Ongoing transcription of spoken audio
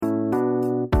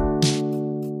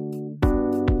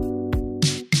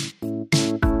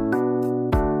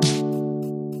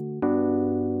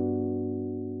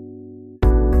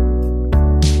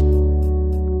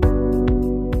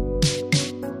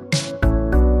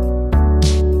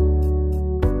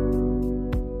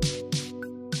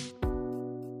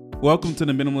Welcome to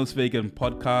the Minimalist Vegan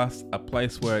Podcast, a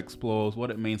place where it explores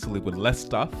what it means to live with less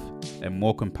stuff and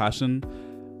more compassion.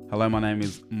 Hello, my name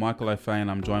is Michael O'Fay and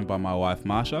I'm joined by my wife,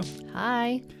 Marsha.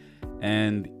 Hi.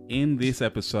 And in this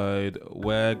episode,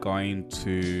 we're going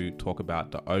to talk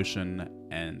about the ocean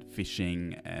and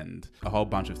fishing and a whole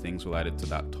bunch of things related to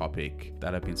that topic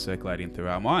that have been circulating through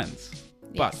our minds.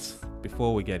 Yes. But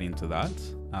before we get into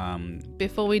that...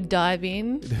 before we dive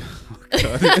in...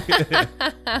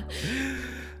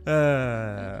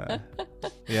 yeah,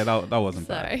 that wasn't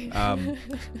Sorry. bad.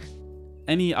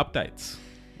 Any updates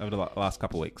over the last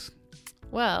couple of weeks?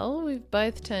 Well, we've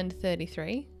both turned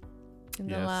 33 in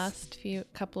the Yes. last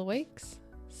couple of weeks.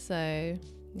 So,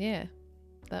 yeah,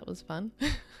 that was fun.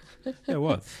 Yeah, it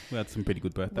was. We had some pretty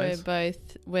good birthdays.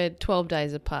 We're 12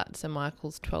 days apart. So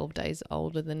Michael's 12 days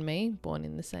older than me, born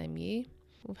in the same year.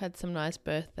 We've had some nice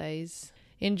birthdays,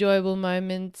 enjoyable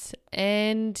moments.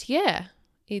 And yeah,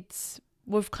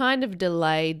 we've kind of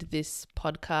delayed this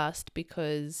podcast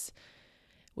because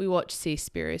we watched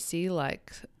Seaspiracy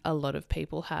like a lot of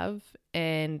people have,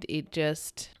 and it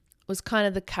just was kind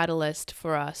of the catalyst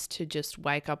for us to just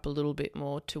wake up a little bit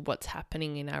more to what's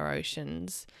happening in our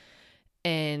oceans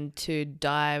and to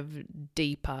dive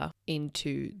deeper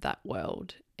into that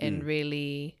world and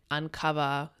really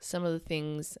uncover some of the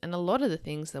things and a lot of the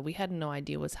things that we had no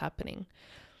idea was happening.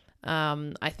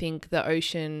 I think the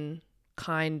ocean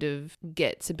kind of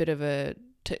gets a bit of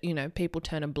people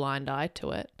turn a blind eye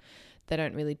to it. They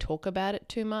don't really talk about it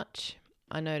too much.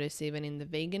 I notice even in the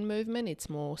vegan movement, it's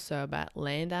more so about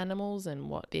land animals and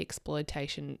what the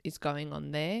exploitation is going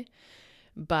on there.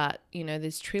 But,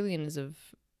 there's trillions of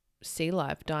sea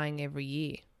life dying every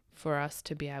year for us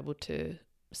to be able to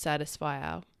satisfy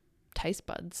our taste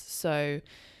buds. So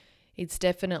it's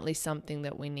definitely something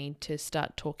that we need to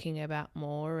start talking about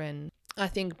more. And I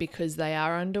think because they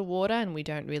are underwater and we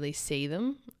don't really see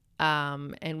them,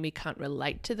 and we can't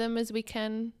relate to them as we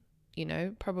can,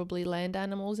 probably land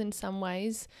animals in some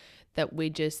ways, that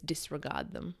we just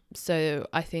disregard them. So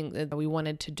I think that we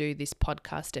wanted to do this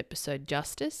podcast episode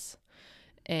justice,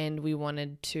 and we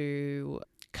wanted to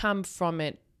come from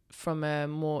it from a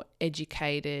more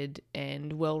educated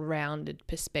and well-rounded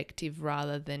perspective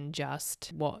rather than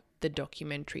just what the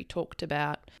documentary talked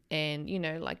about. And,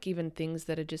 even things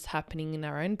that are just happening in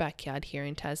our own backyard here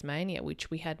in Tasmania, which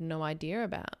we had no idea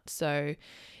about. So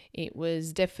it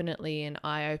was definitely an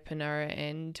eye-opener,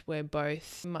 and we're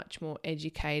both much more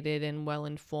educated and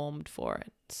well-informed for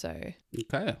it. So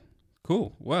Okay,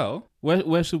 cool. Well,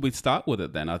 where should we start with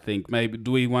it then? I think maybe,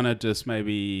 do we want to just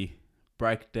maybe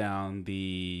break down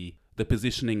the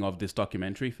positioning of this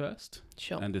documentary first?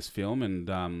 Sure. And this film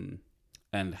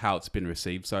and how it's been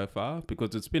received so far,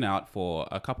 because it's been out for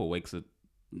a couple of weeks at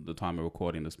the time of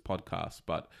recording this podcast,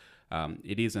 but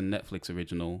it is a Netflix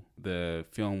original. The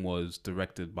film was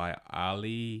directed by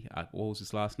Ali, what was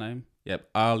his last name? Yep,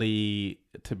 Ali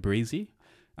Tabrizi.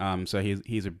 So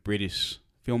he's a British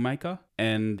filmmaker,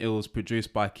 and it was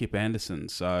produced by Kip Anderson.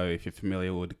 So if you're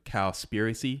familiar with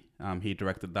Cowspiracy, he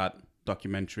directed that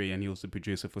documentary, and he was the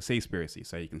producer for Seaspiracy.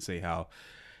 So you can see how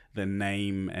the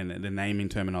name and the naming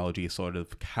terminology is sort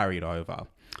of carried over.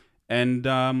 And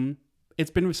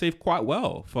it's been received quite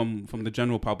well from the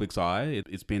general public's eye.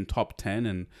 It's been top 10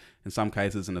 and in some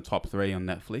cases in the top 3 on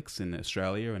Netflix in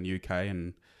Australia and UK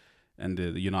and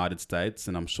the United States,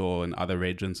 and I'm sure in other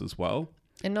regions as well.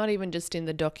 And not even just in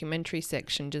the documentary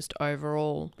section, just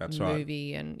overall That's right.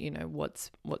 movie and, what's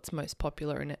most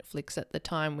popular in Netflix at the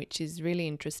time, which is really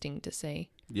interesting to see.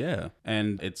 Yeah,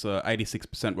 and it's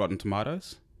 86% Rotten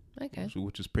Tomatoes. Okay.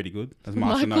 Which is pretty good. As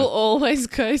Michael knows. always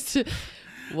goes to,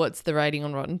 what's the rating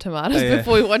on Rotten Tomatoes Yeah.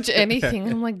 before we watch anything.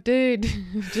 I'm like, dude,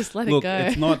 just let Look,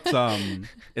 it go.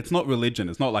 it's not religion.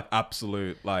 It's not like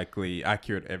absolutely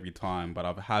accurate every time, but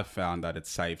I have found that it's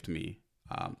saved me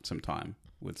some time.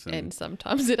 And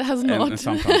sometimes it has not. And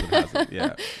sometimes it hasn't,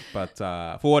 yeah. But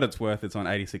for what it's worth, it's on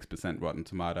 86% Rotten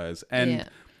Tomatoes. And Yeah.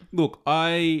 look,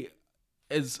 I,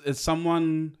 as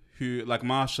someone who, like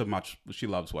Marsha, she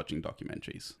loves watching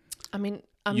documentaries. I mean,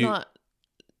 I'm not,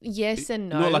 yes and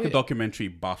no. Not like a documentary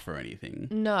buff or anything.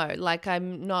 No, like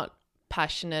I'm not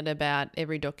passionate about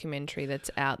every documentary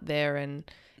that's out there, and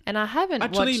I haven't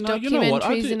watched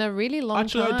documentaries in a really long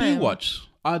time. I do watch.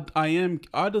 I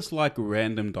just like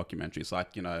random documentaries,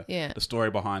 like, the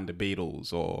story behind the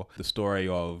Beatles or the story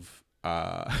of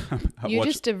you're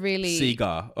just a really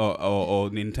Sega or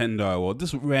Nintendo or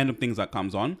just random things that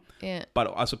comes on. Yeah.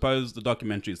 But I suppose the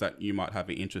documentaries that you might have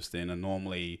an interest in are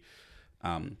normally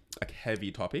like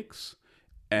heavy topics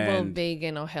and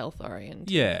vegan or health oriented.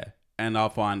 Yeah, and I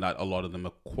find that a lot of them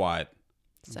are quite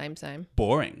Same.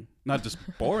 boring. Not just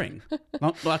boring.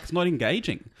 Not like it's not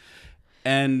engaging.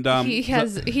 And he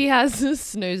has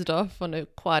snoozed off on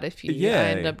quite a few. Yeah. I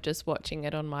end up just watching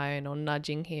it on my own or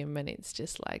nudging him, and it's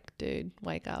just like, dude,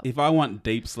 wake up. if I want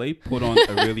deep sleep, put on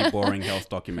a really boring health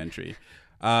documentary.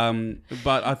 But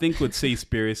I think with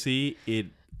Seaspiracy,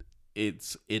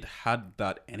 it had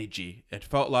that energy. It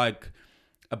felt like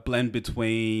a blend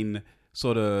between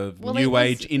sort of new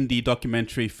age indie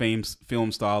documentary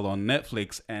film style on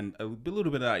Netflix and a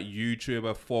little bit of that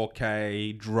YouTuber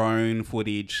 4K drone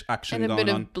footage action and a going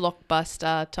bit on. of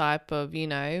blockbuster type of,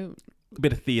 A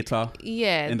bit of theatre.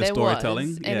 Yeah, in the there storytelling.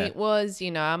 was. And Yeah. it was,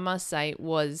 I must say, it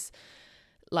was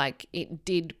like it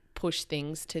did push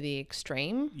things to the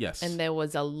extreme. Yes. And there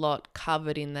was a lot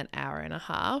covered in that hour and a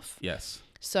half. Yes.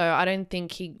 So I don't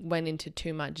think he went into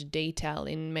too much detail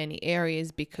in many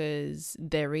areas because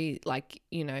we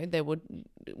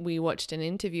watched an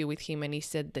interview with him and he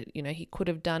said that, he could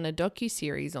have done a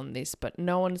docuseries on this, but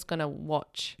no one's going to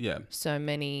watch so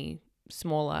many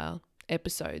smaller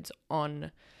episodes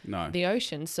on the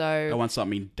ocean. I So want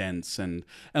something dense and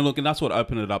look, and that's what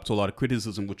opened it up to a lot of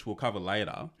criticism, which we'll cover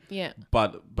later. yeah,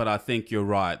 But I think you're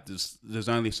right. There's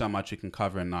only so much you can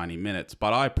cover in 90 minutes.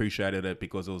 But I appreciated it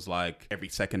because it was like every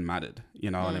second mattered. You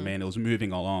know what I mean? It was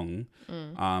moving along.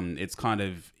 It's kind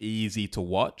of easy to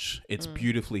watch. It's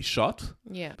beautifully shot.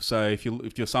 yeah. So if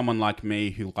you're someone like me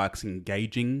who likes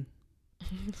engaging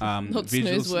Not visuals,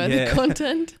 snooze-worthy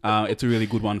content. it's a really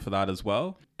good one for that as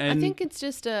well. And I think it's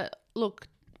just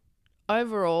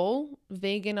overall,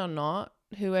 vegan or not,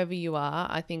 whoever you are,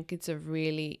 I think it's a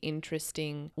really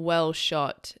interesting, well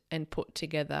shot and put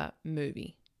together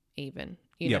movie even.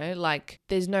 You know, like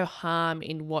there's no harm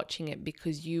in watching it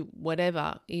because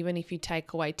even if you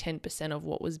take away 10% of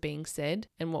what was being said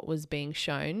and what was being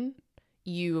shown,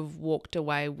 you have walked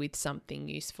away with something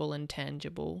useful and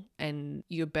tangible and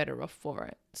you're better off for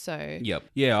it. So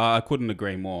I couldn't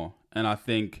agree more. And I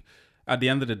think at the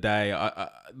end of the day,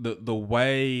 the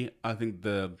way I think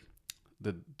the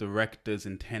directors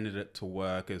intended it to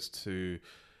work is to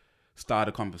start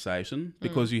a conversation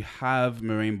because you have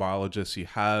marine biologists, you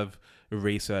have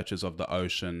researchers of the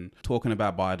ocean talking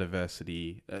about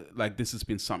biodiversity. Like this has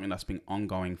been something that's been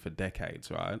ongoing for decades,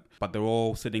 right? But they're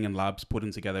all sitting in labs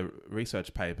putting together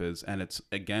research papers, and it's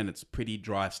pretty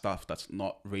dry stuff that's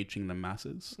not reaching the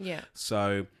masses. yeah.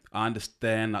 So I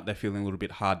understand that they're feeling a little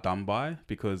bit hard done by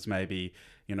because maybe,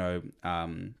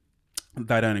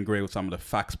 they don't agree with some of the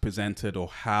facts presented or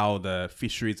how the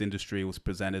fisheries industry was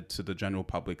presented to the general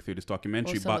public through this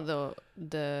documentary. Or some of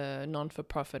the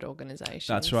non-for-profit organizations.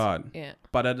 That's right. Yeah.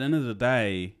 But at the end of the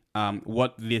day,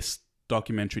 what this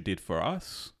documentary did for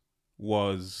us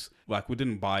was like we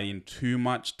didn't buy in too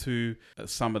much to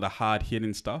some of the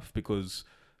hard-hitting stuff because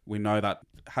we know that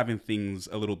having things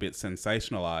a little bit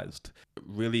sensationalized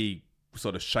really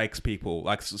sort of shakes people.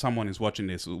 Like someone who's watching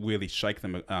this will really shake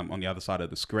them on the other side of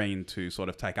the screen to sort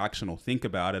of take action or think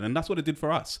about it. And that's what it did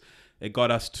for us. It got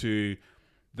us to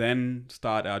then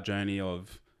start our journey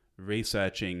of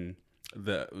researching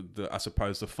the I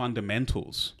suppose the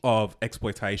fundamentals of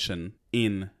exploitation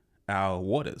in our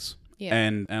waters. Yeah.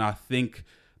 And I think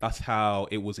that's how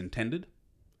it was intended.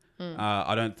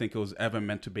 I don't think it was ever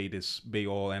meant to be this be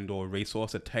all end all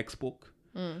resource, a textbook.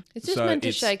 It's just meant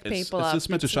to shake people up. It's just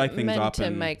meant to shake things up.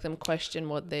 To make them question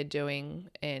what they're doing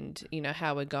and,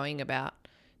 how we're going about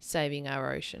saving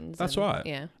our oceans. That's right.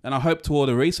 Yeah. And I hope to all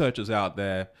the researchers out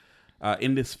there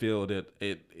in this field,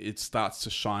 it starts to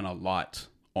shine a light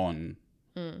on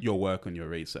your work and your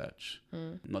research,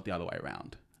 not the other way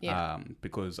around. Yeah.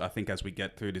 Because I think as we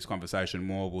get through this conversation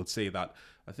more, we'll see that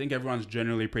I think everyone's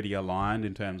generally pretty aligned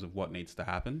in terms of what needs to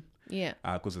happen. Yeah.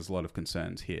 Because there's a lot of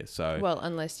concerns here. So well,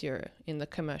 unless you're in the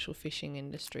commercial fishing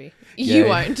industry, Yeah. you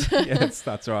won't. Yes,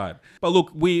 that's right. But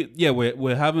look,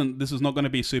 we're having, this is not going to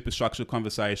be a super structured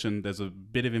conversation. There's a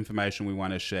bit of information we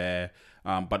want to share.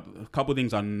 But a couple of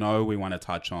things I know we want to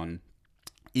touch on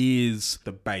is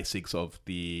the basics of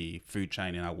the food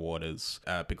chain in our waters,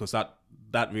 because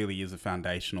that really is a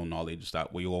foundational knowledge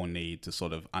that we all need to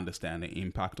sort of understand the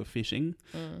impact of fishing.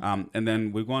 And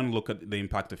then we're going to look at the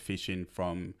impact of fishing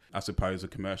from, I suppose, a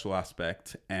commercial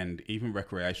aspect and even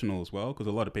recreational as well, because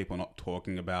a lot of people are not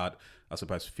talking about, I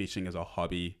suppose, fishing as a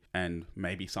hobby and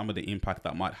maybe some of the impact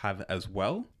that might have as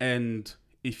well. And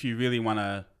if you really want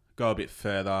to go a bit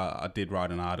further, I did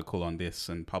write an article on this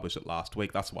and publish it last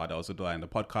week. That's why there was a delay in the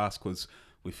podcast, because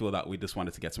we feel that we just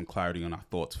wanted to get some clarity on our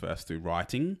thoughts first through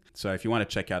writing. So if you want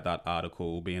to check out that article,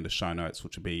 it will be in the show notes,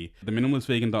 which will be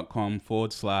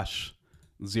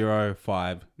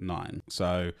theminimalistvegan.com/059.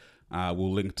 So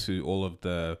we'll link to all of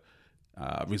the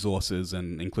resources,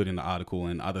 and including the article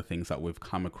and other things that we've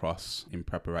come across in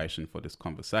preparation for this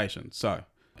conversation. So,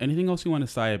 anything else you want to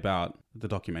say about the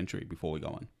documentary before we go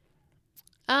on?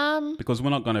 Because we're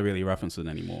not going to really reference it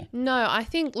anymore. No, I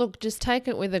think, look, just take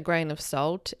it with a grain of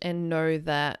salt and know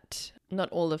that not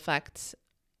all the facts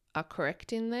are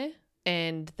correct in there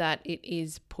and that it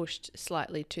is pushed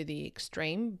slightly to the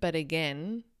extreme. But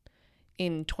again,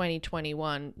 in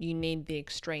 2021, you need the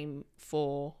extreme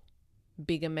for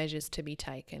bigger measures to be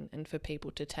taken and for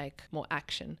people to take more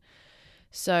action.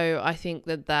 So I think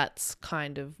that that's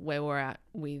kind of where we're at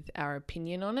with our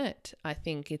opinion on it. I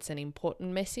think it's an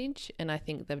important message and I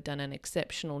think they've done an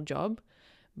exceptional job.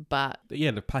 But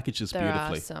yeah, the package is there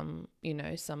beautifully. are some,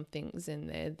 some things in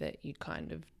there that you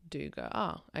kind of do go,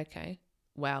 oh, okay,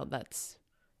 wow, that's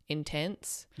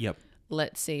intense. Yep.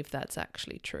 Let's see if that's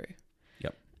actually true.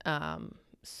 Yep.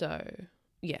 So,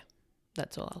 yeah.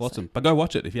 That's all I'll say. Awesome. But go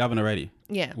watch it if you haven't already.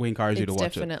 Yeah. We encourage you to watch it.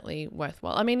 It's definitely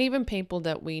worthwhile. I mean, even people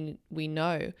that we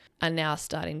know are now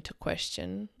starting to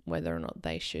question whether or not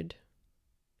they should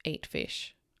eat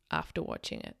fish after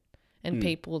watching it. And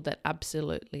people that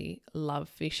absolutely love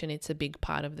fish and it's a big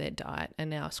part of their diet are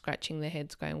now scratching their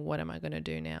heads going, what am I going to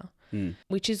do now?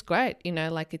 Which is great.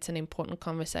 Like it's an important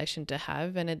conversation to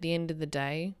have. And at the end of the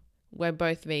day, we're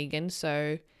both vegan,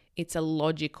 so it's a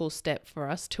logical step for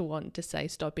us to want to say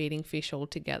stop eating fish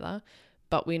altogether,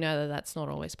 but we know that that's not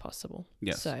always possible.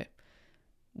 Yes. So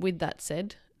with that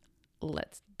said,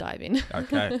 let's dive in.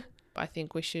 Okay. I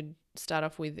think we should start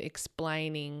off with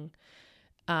explaining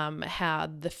how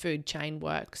the food chain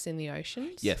works in the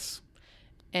oceans. Yes.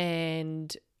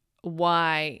 And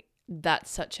why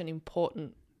that's such an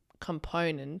important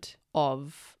component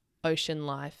of ocean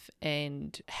life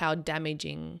and how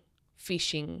damaging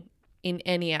fishing in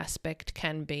any aspect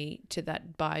can be to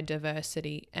that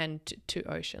biodiversity and to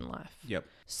ocean life. Yep.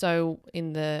 So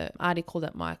in the article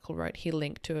that Michael wrote, he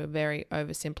linked to a very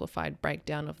oversimplified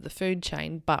breakdown of the food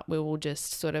chain, but we will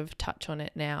just sort of touch on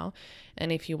it now.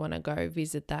 And if you want to go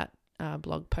visit that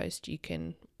blog post, you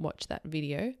can watch that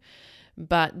video.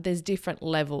 But there's different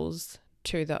levels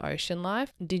to the ocean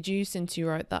life. Did you, since you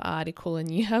wrote the article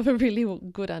and you have a really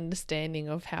good understanding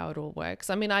of how it all works?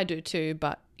 I mean, I do too,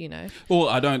 but Well,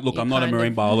 I don't look. I'm not a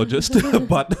marine biologist,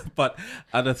 but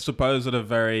I suppose at a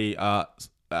very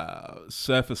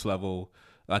surface level,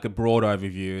 like a broad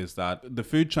overview, is that the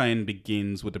food chain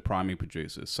begins with the primary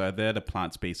producers. So they're the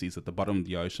plant species at the bottom of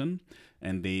the ocean,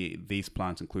 and these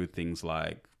plants include things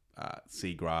like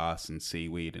seagrass and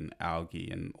seaweed and algae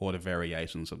and all the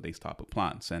variations of these type of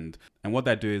plants. And what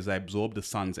they do is they absorb the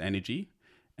sun's energy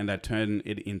and they turn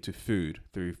it into food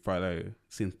through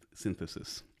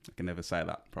photosynthesis. I can never say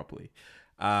that properly.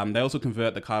 They also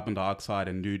convert the carbon dioxide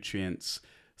and nutrients,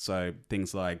 so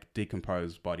things like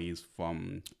decomposed bodies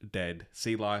from dead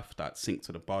sea life that sink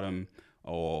to the bottom,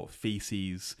 or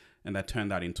feces, and they turn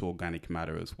that into organic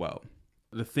matter as well.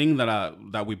 The thing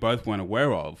that we both weren't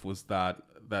aware of was that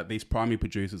these primary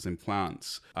producers in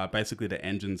plants are basically the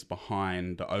engines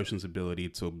behind the ocean's ability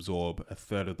to absorb a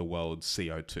third of the world's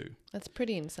CO2. That's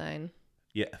pretty insane.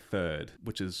 Yeah, a third,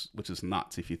 which is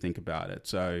nuts if you think about it.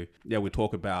 So yeah, we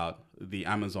talk about the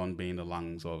Amazon being the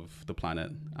lungs of the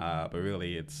planet, but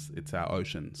really it's our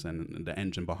oceans, and the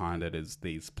engine behind it is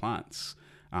these plants,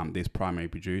 these primary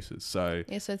producers. So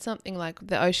yeah, so it's something like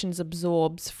the oceans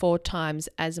absorbs 4 times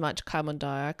as much carbon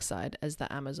dioxide as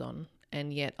the Amazon.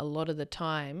 And yet a lot of the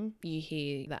time you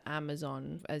hear the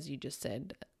Amazon, as you just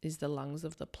said, is the lungs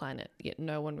of the planet, yet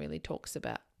no one really talks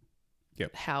about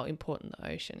how important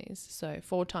the ocean is. So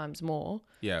 4 times more,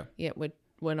 yet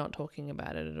we're not talking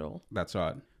about it at all. That's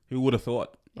right. Who would have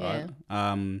thought, right?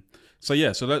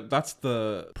 Yeah. So that's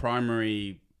the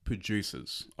primary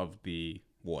producers of the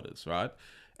waters, right?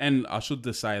 And I should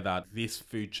just say that this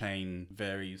food chain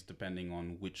varies depending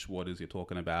on which waters you're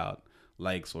talking about,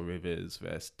 lakes or rivers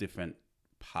versus different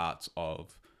parts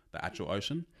of the actual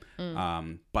ocean.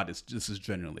 But this is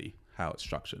generally how it's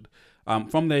structured.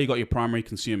 From there, you got your primary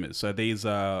consumers. So these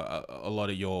are a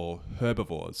lot of your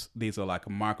herbivores. These are like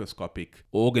microscopic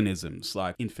organisms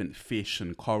like infant fish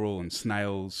and coral and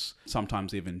snails,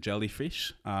 sometimes even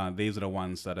jellyfish. These are the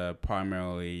ones that are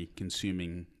primarily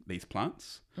consuming these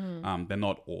plants. They're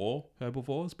not all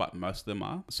herbivores, but most of them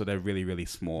are. So they're really, really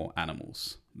small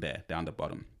animals there down the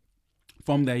bottom.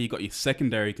 From there, you got your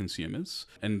secondary consumers,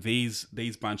 and these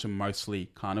bunch are mostly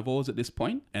carnivores at this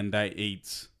point, and they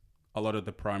eat a lot of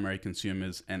the primary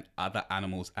consumers and other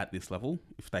animals at this level,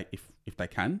 if they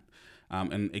can.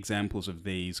 And examples of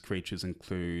these creatures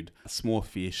include small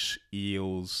fish,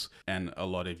 eels, and a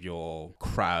lot of your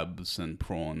crabs and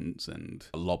prawns and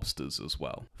lobsters as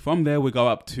well. From there, we go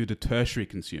up to the tertiary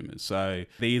consumers. So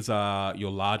these are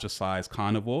your larger size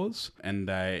carnivores, and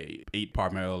they eat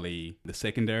primarily the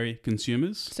secondary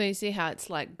consumers. So you see how it's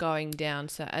like going down.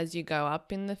 So as you go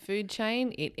up in the food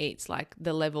chain, it eats like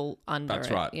the level under That's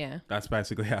it. right. Yeah. That's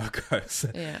basically how it goes.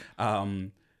 Yeah.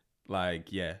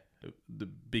 The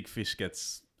big fish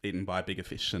gets eaten by a bigger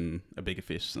fish and a bigger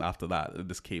fish, and after that it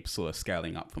just keeps sort of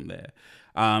scaling up from there.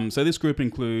 So this group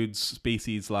includes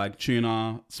species like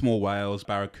tuna, small whales,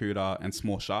 barracuda, and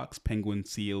small sharks, penguins,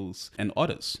 seals, and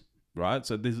otters, right?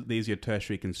 So these are your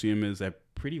tertiary consumers. They're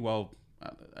pretty well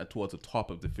towards the top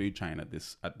of the food chain at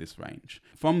this range.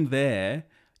 From there,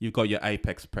 you've got your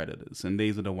apex predators, and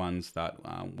these are the ones that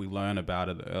we learn about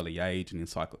at an early age in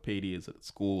encyclopedias at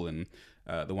school, and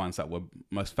the ones that we're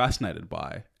most fascinated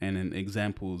by. And in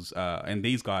examples, and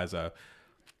these guys are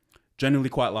generally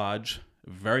quite large,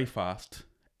 very fast,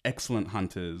 excellent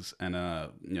hunters, and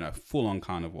full-on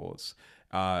carnivores.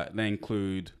 They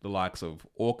include the likes of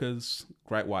orcas,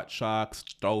 great white sharks,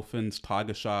 dolphins,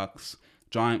 tiger sharks,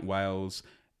 giant whales,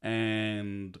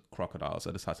 and crocodiles.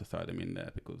 I just had to throw them in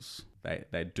there because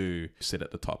they do sit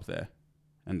at the top there,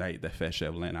 and they eat their fair share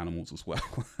of land animals as well.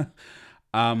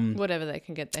 Whatever they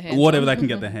can get their hands on. Whatever they can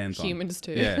get their hands on. Humans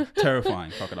too. Yeah,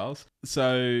 terrifying crocodiles.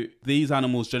 So these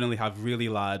animals generally have really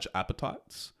large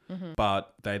appetites,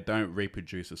 but they don't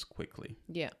reproduce as quickly.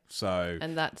 Yeah. So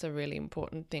And that's a really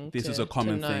important thing this is a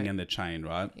common thing in the chain,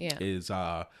 right? Yeah. Is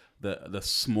the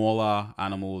smaller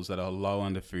animals that are low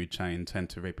on the food chain tend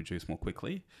to reproduce more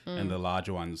quickly, and the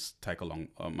larger ones take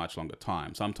a much longer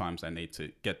time. Sometimes they need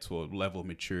to get to a level of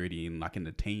maturity in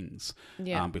the teens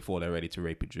before they're ready to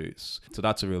reproduce. So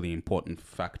that's a really important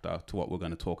factor to what we're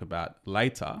going to talk about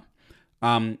later.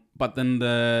 But then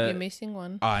You're missing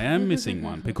one. I am missing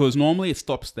one, because normally it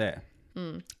stops there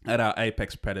at our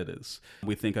apex predators.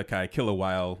 We think, okay, killer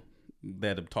whale,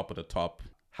 they're the top of the top.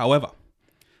 However,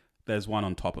 there's one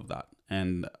on top of that,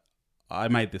 and I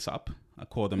made this up. I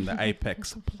call them the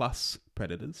Apex Plus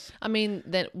predators. I mean,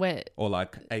 or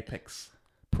like Apex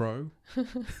Pro, like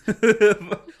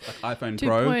iPhone 2.0.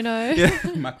 Pro, yeah,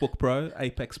 MacBook Pro,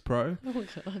 Apex Pro. Oh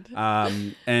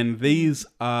god. And these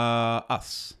are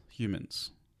us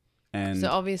humans, and So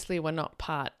obviously we're not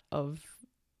part of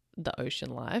the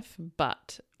ocean life,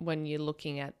 but when you're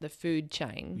looking at the food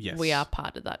chain, Yes. we are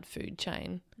part of that food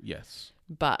chain. yes,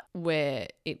 But where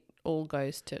it all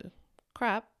goes to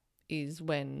crap is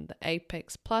when the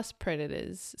Apex Plus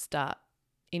predators start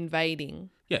invading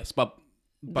yes, but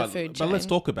food but let's chain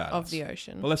talk about of the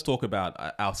ocean. Well, let's talk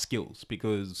about our skills,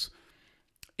 because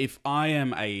if I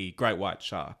am a great white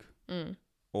shark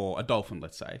or a dolphin,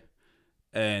 let's say,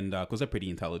 and because they're pretty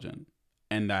intelligent,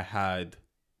 and they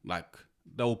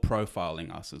were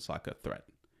profiling us as like a threat,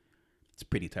 it's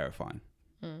pretty terrifying.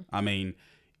 I mean,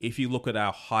 if you look at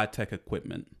our high-tech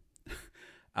equipment,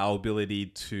 our ability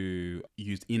to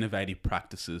use innovative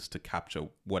practices to capture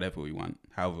whatever we want,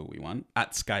 however we want,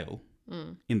 at scale,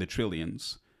 in the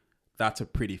trillions, that's a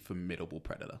pretty formidable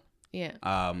predator. Yeah.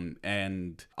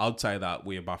 And I'd say that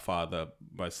we are by far the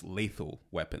most lethal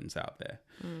weapons out there.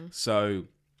 So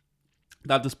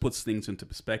that just puts things into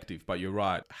perspective. But you're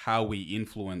right, how we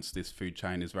influence this food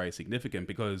chain is very significant,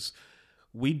 because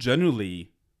we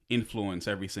generally influence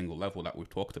every single level that we've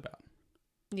talked about.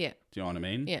 Yeah. Do you know what I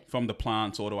mean? Yeah. From the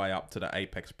plants all the way up to the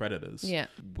apex predators. Yeah.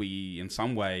 We, in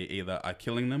some way, either are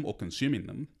killing them or consuming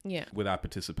them Yeah. with our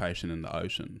participation in the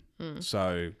ocean.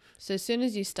 So as soon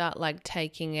as you start like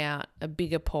taking out a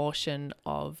bigger portion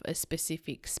of a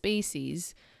specific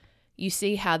species, you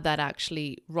see how that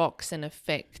actually rocks and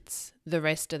affects the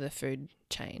rest of the food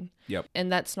chain. Yep. And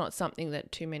that's not something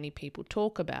that too many people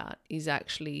talk about, is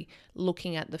actually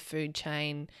looking at the food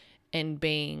chain and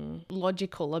being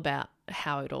logical about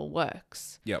how it all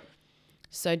works. Yep.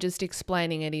 So just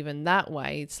explaining it even that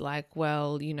way, it's like,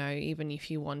 well, even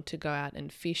if you want to go out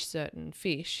and fish certain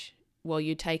fish, well,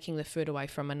 you're taking the food away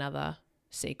from another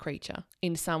sea creature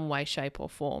in some way, shape or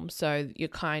form. So you're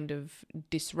kind of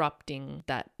disrupting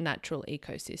that natural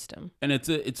ecosystem. And it's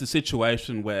a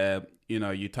situation where,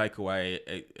 you take away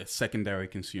a secondary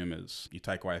consumers, you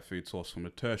take away a food source from the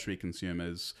tertiary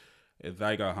consumers,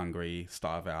 they go hungry,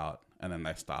 starve out, and then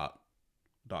they start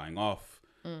dying off,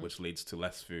 which leads to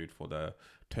less food for the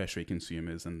tertiary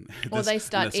consumers, and or they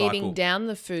start eating down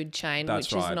the food chain,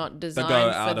 which is not designed for them.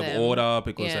 They go out of order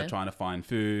because Yeah. they're trying to find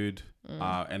food,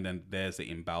 and then there's the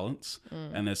imbalance,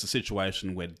 and there's a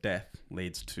situation where death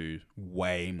leads to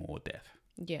way more death.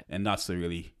 Yeah. And that's the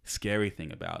really scary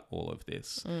thing about all of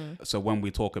this. So when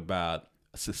we talk about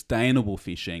sustainable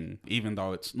fishing, even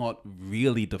though it's not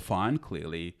really defined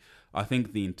clearly, I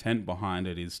think the intent behind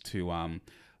it is to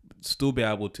still be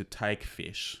able to take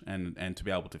fish and to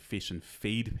be able to fish and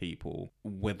feed people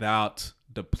without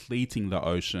depleting the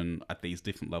ocean at these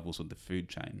different levels of the food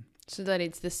chain. So that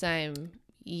it's the same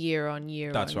year on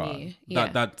year. That's on right. year.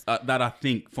 That I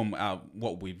think from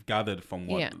what we've gathered from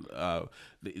what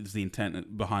is the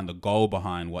intent behind the goal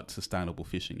behind what sustainable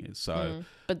fishing is. So,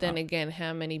 but then again,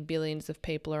 how many billions of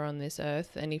people are on this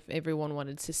earth? And if everyone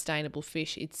wanted sustainable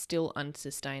fish, it's still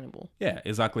unsustainable. Yeah,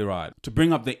 exactly right. To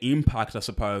bring up the impact, I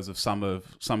suppose, of some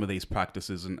of these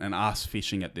practices and us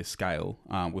fishing at this scale,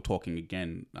 we're talking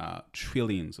again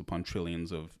trillions upon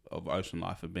trillions of ocean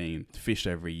life are being fished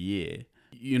every year.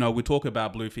 You know, we talk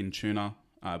about bluefin tuna.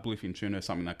 Bluefin tuna is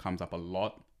something that comes up a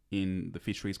lot in the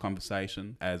fisheries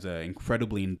conversation as an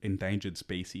incredibly endangered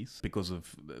species because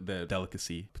of the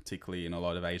delicacy, particularly in a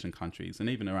lot of Asian countries and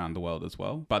even around the world as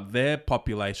well. But their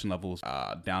population levels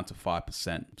are down to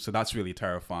 5%. So that's really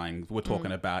terrifying. We're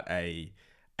talking about a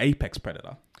apex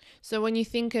predator. So when you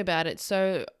think about it,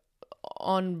 so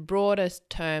on broader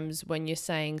terms, when you're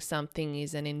saying something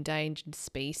is an endangered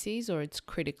species or it's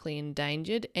critically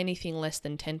endangered, anything less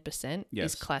than 10%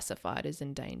 is classified as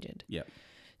endangered. Yep.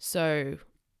 So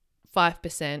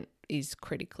 5% is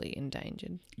critically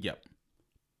endangered. Yep.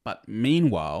 But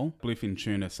meanwhile, bluefin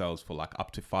tuna sells for like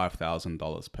up to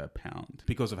 $5,000 per pound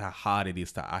because of how hard it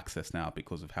is to access now,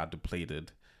 because of how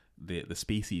depleted the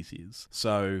species is.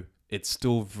 So it's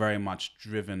still very much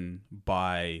driven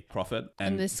by profit.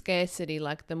 And the scarcity,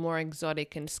 like the more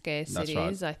exotic and scarce it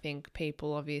is, I think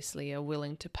people obviously are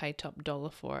willing to pay top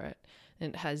dollar for it.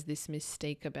 And it has this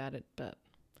mystique about it, but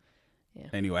yeah.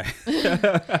 Anyway.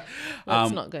 Let's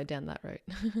not go down that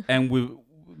route.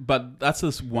 But that's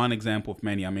just one example of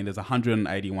many. I mean, there's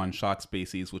 181 shark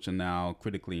species which are now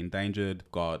critically endangered.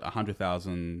 Got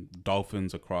 100,000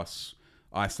 dolphins across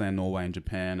Iceland, Norway, and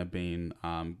Japan have been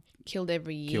killed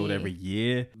every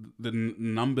year. The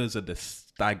numbers are just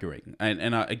staggering.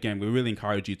 And again, we really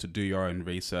encourage you to do your own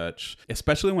research,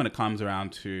 especially when it comes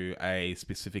around to a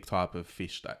specific type of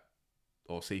fish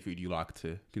or seafood you like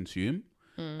to consume.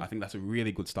 I think that's a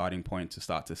really good starting point to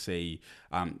start to see.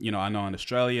 I know in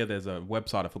Australia, there's a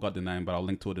website, I forgot the name, but I'll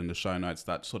link to it in the show notes,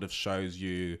 that sort of shows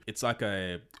you, it's like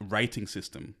a rating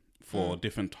system for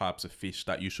different types of fish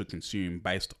that you should consume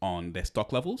based on their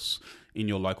stock levels in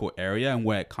your local area and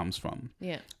where it comes from.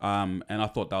 Yeah. And I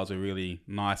thought that was a really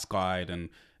nice guide. And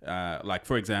like,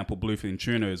 for example, bluefin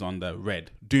tuna is on the red.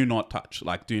 Do not touch,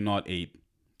 like do not eat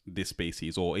this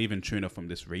species or even tuna from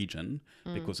this region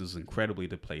because it's incredibly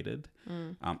depleted.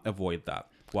 Avoid that.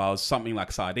 While something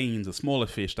like sardines, a smaller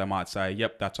fish, they might say,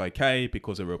 yep, that's okay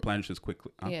because it replenishes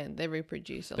quickly. They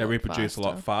reproduce a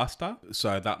lot faster.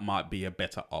 So that might be a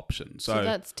better option. So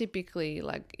that's typically,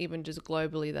 like, even just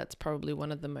globally, that's probably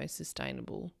one of the most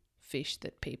sustainable fish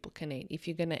that people can eat. If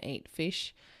you're going to eat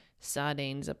fish,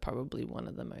 sardines are probably one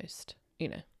of the most,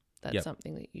 that's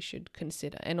something that you should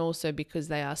consider. And also because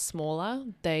they are smaller,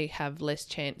 they have less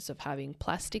chance of having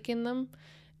plastic in them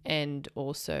and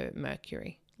also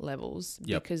mercury levels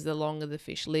because the longer the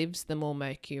fish lives, the more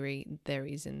mercury there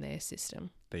is in their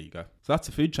system. There you go. So that's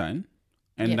the food chain.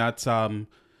 And that's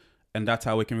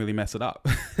how we can really mess it up,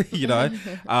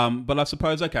 But I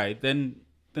suppose, okay, then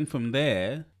from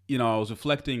there, I was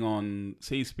reflecting on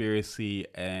Seaspiracy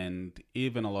and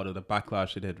even a lot of the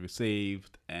backlash it had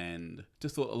received and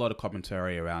just a lot of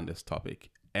commentary around this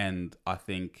topic. And I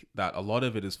think that a lot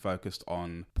of it is focused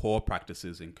on poor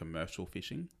practices in commercial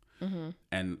fishing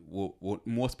and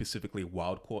more specifically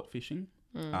wild caught fishing.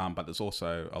 But there's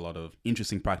also a lot of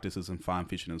interesting practices in farm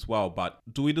fishing as well. But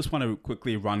do we just want to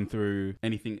quickly run through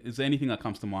anything? Is there anything that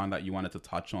comes to mind that you wanted to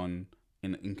touch on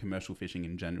in commercial fishing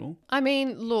in general? I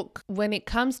mean, look, when it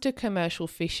comes to commercial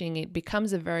fishing, it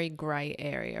becomes a very grey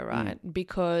area, right?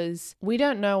 Because we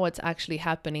don't know what's actually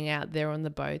happening out there on the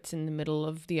boats in the middle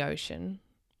of the ocean,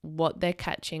 what they're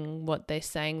catching, what they're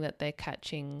saying that they're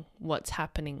catching, what's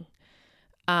happening.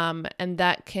 And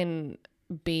that can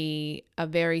be a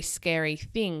very scary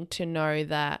thing to know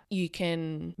that you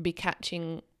can be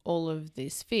catching all of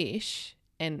this fish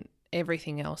and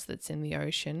everything else that's in the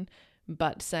ocean,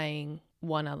 but saying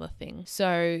one other thing.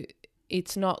 So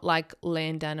it's not like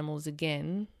land animals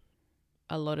again.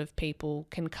 A lot of people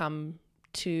can come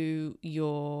to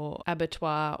your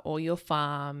abattoir or your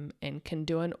farm and can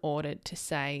do an audit to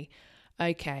say,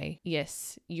 okay,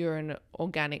 yes, you're an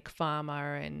organic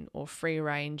farmer or free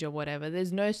range or whatever.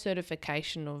 There's no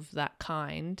certification of that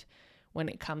kind when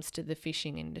it comes to the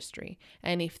fishing industry.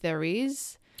 And if there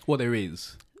is... Well, there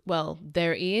is. Well,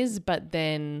 there is, but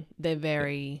then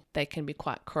they can be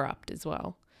quite corrupt as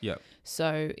well. Yeah.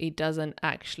 So it doesn't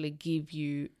actually give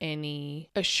you any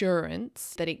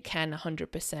assurance that it can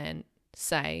 100%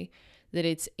 say that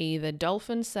it's either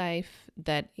dolphin safe,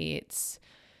 that it's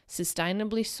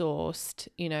sustainably sourced.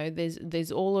 You know,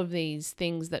 there's all of these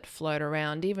things that float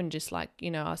around, even just like,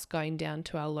 you know, us going down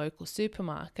to our local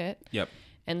supermarket Yep.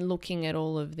 and looking at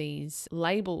all of these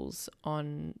labels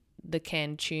on the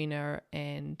canned tuna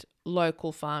and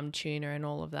local farm tuna and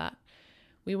all of that.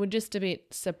 We were just a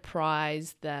bit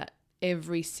surprised that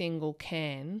every single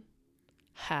can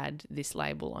had this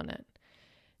label on it.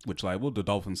 Which label? The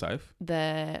dolphin safe.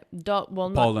 Well,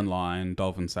 Line,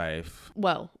 dolphin safe.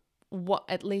 what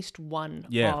at least one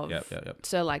Yeah, of. yeah.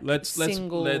 So like Let's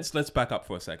back up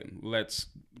for a second. Let's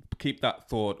keep that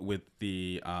thought with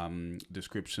the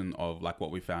description of like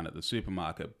what we found at the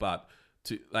supermarket. But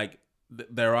to like,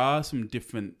 there are some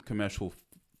different commercial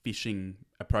fishing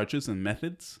approaches and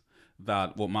methods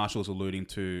that what Marshall's alluding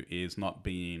to is not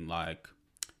being like,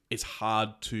 it's hard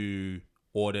to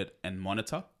audit and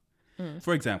monitor.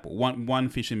 For example, one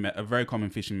fishing a very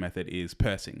common fishing method is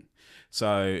pursing.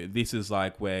 So this is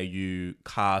like where you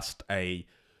cast a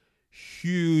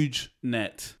huge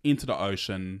net into the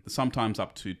ocean, sometimes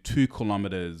up to 2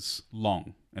 kilometers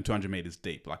long and 200 meters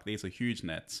deep. Like these are huge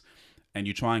nets, and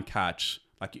you try and catch,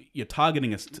 like you're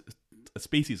targeting a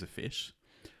species of fish,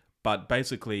 but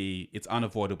basically it's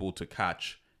unavoidable to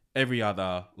catch every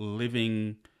other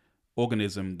living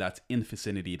organism that's in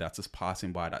vicinity that's just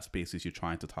passing by that species you're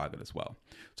trying to target as well.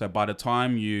 So by the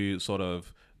time you sort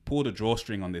of pull the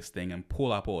drawstring on this thing and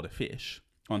pull up all the fish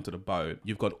onto the boat,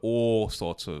 you've got all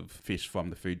sorts of fish from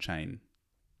the food chain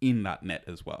in that net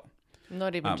as well.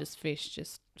 Not even just fish,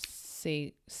 just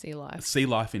sea life. Sea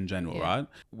life in general, right?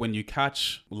 When you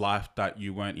catch life that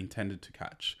you weren't intended to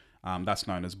catch, that's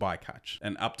known as bycatch.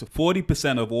 And up to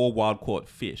 40% of all wild caught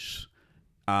fish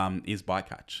is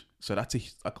bycatch. So that's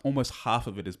like almost half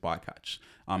of it is bycatch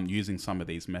using some of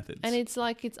these methods. And it's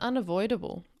like, it's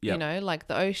unavoidable. Yep. You know, like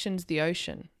the ocean's the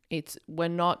ocean. We're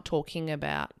not talking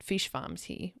about fish farms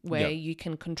here where you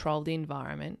can control the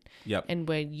environment and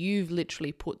where you've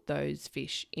literally put those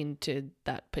fish into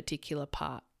that particular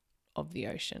part of the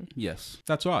ocean. Yes,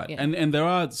 that's right. Yeah. And there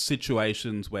are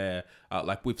situations where,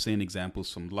 like we've seen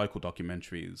examples from local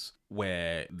documentaries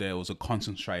where there was a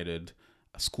concentrated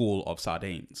school of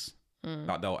sardines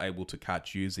that they were able to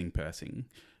catch using pursing,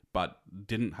 but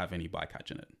didn't have any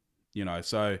bycatch in it. You know,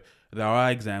 so there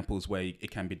are examples where it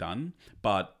can be done,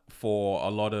 but for a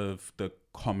lot of the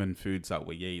common foods that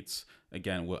we eat,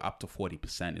 again, we're up to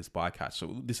 40% is bycatch.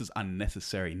 So this is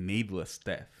unnecessary, needless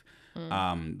death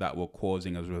that we're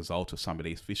causing as a result of some of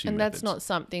these fishing methods. That's not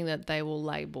something that they will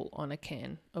label on a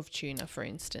can of tuna, for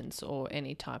instance, or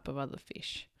any type of other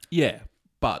fish. Yeah,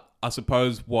 but I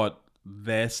suppose what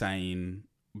they're saying,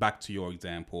 back to your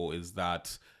example, is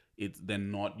that they're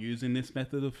not using this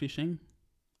method of fishing.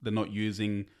 They're not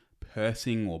using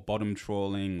pursing or bottom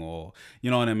trawling, or, you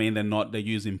know what I mean? They're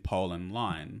using pole and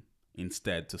line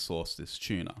instead to source this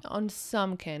tuna. On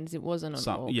some cans, it wasn't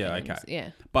on all cans. Okay.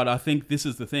 Yeah. But I think this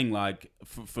is the thing, like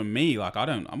for me, like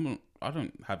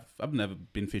I've never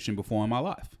been fishing before in my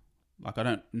life. Like I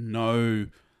don't know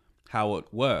how it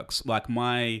works. Like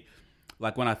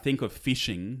when I think of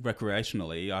fishing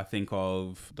recreationally, I think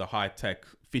of the high-tech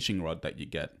fishing rod that you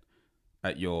get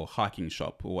at your hiking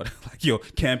shop or what, like your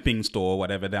camping store or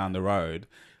whatever down the road.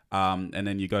 And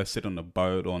then you go sit on a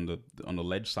boat on the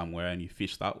ledge somewhere and you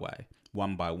fish that way,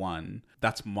 one by one.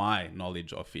 That's my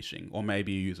knowledge of fishing. Or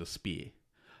maybe you use a spear,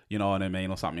 you know what I mean?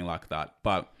 Or something like that.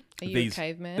 But are you a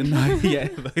caveman? No, yeah,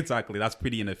 exactly. That's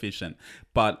pretty inefficient.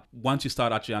 But once you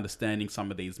start actually understanding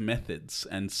some of these methods,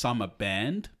 and some are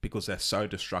banned because they're so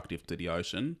destructive to the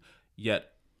ocean,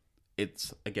 yet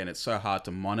it's so hard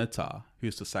to monitor.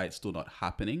 Who's to say it's still not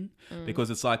happening?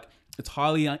 Because it's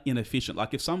highly inefficient.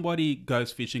 Like if somebody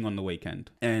goes fishing on the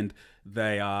weekend and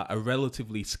they are a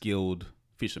relatively skilled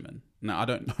fisherman. Now, I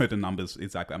don't know the numbers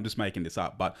exactly. I'm just making this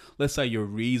up. But let's say you're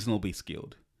reasonably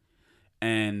skilled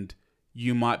and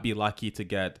you might be lucky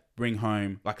to bring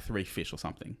home like 3 fish or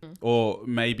something, or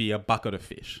maybe a bucket of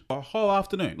fish a whole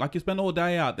afternoon. Like you spend all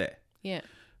day out there. Yeah.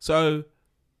 So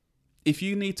if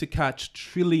you need to catch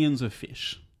trillions of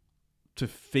fish to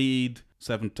feed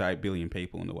 7 to 8 billion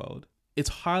people in the world, it's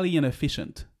highly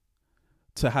inefficient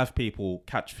to have people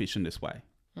catch fish in this way.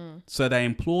 So they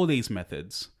employ these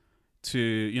methods to,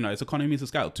 you know, it's economies of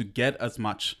scale, to get as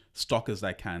much stock as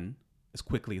they can as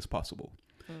quickly as possible.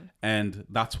 And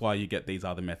that's why you get these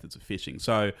other methods of fishing.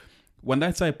 So when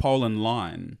they say pole and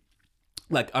line,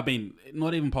 like, I mean,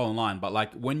 not even pole and line, but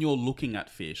like when you're looking at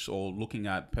fish or looking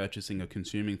at purchasing or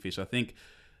consuming fish, I think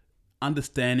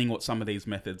understanding what some of these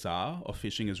methods are of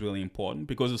fishing is really important,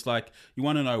 because it's like you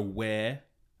want to know where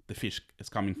the fish is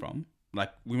coming from.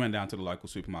 Like we went down to the local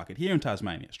supermarket here in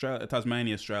Tasmania,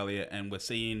 Australia, and we're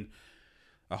seeing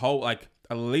a whole, like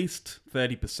at least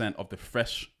 30% of the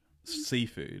fresh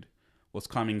seafood was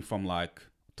coming from like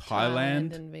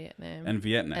Thailand and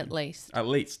Vietnam. At least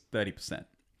 30%. So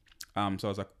I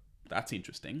was like, that's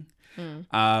interesting.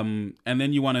 And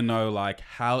then you want to know like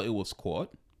how it was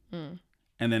caught. And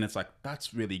then it's like,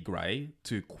 that's really grey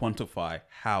to quantify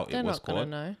how it was caught. They're not going to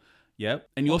know. Yep.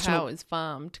 And you also how it's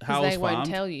farmed, because they won't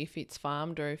tell you if it's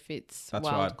farmed or if it's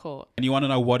wild caught. And you want to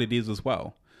know what it is as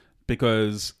well,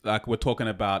 because like we're talking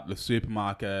about the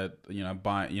supermarket,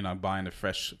 buying the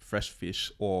fresh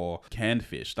fish or canned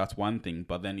fish. That's one thing.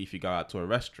 But then if you go out to a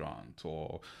restaurant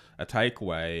or a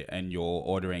takeaway and you're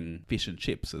ordering fish and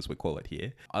chips, as we call it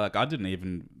here, I didn't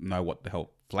even know what the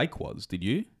hell flake was. Did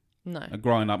you? No.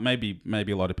 Growing up, maybe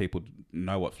a lot of people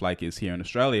know what flake is here in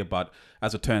Australia, but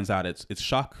as it turns out, it's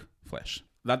shark flesh.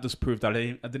 That just proved that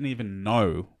I didn't even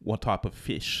know what type of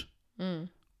fish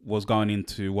was going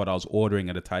into what I was ordering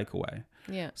at a takeaway.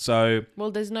 Yeah. So, well,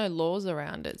 there's no laws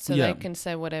around it, so they can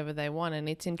say whatever they want. And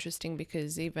it's interesting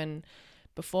because even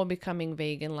before becoming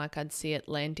vegan, like I'd see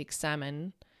Atlantic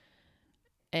salmon,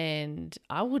 and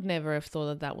I would never have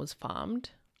thought that was farmed.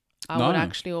 I would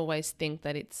actually always think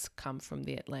that it's come from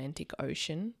the Atlantic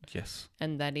Ocean. Yes.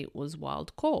 And that it was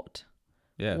wild caught.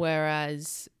 Yeah.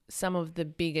 Whereas some of the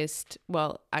biggest,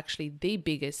 the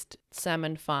biggest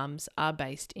salmon farms are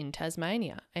based in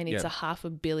Tasmania, and it's a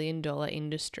 $500 million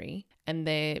industry, and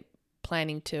they're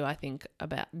planning to, I think,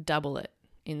 about double it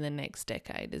in the next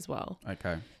decade as well.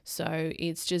 Okay. So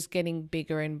it's just getting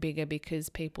bigger and bigger because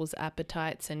people's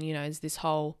appetites and, it's this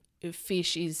whole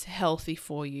fish is healthy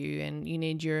for you and you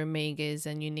need your omegas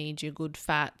and you need your good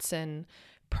fats and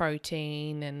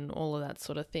protein and all of that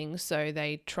sort of thing. So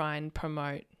they try and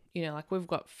promote, like we've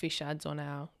got fish ads on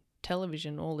our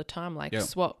television all the time, like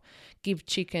give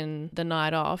chicken the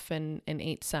night off and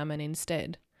eat salmon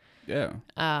instead. Yeah.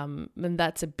 And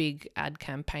that's a big ad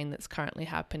campaign that's currently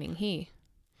happening here.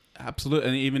 Absolutely.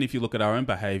 And even if you look at our own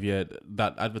behavior,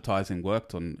 that advertising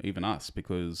worked on even us,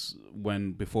 because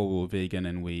before we were vegan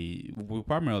and we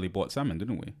primarily bought salmon,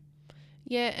 didn't we?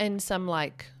 Yeah, and some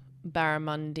like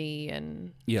barramundi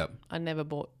and I never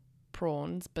bought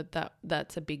prawns, but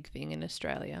that's a big thing in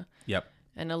Australia. Yep.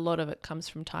 And a lot of it comes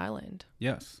from Thailand.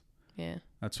 Yes. Yeah.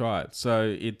 That's right.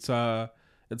 So it's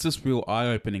just real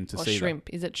eye-opening to see shrimp.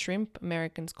 Is it shrimp?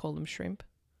 Americans call them shrimp.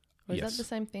 Or is that the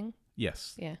same thing?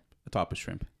 Yes. Yeah. A type of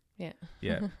shrimp. Yeah.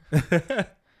 Yeah.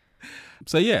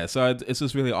 So it's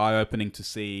just really eye-opening to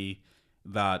see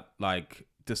that, like,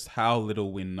 just how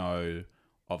little we know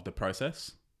of the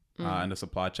process and the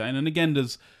supply chain. And again,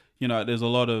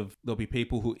 there'll be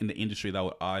people who in the industry that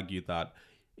would argue that,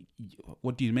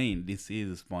 what do you mean? This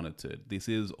is monitored, this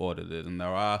is audited, and there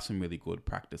are some really good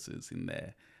practices in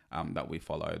there that we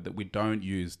follow, that we don't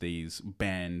use these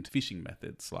banned fishing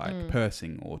methods like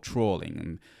pursing or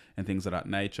trawling and things of that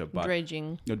nature. But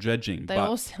dredging. They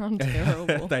all sound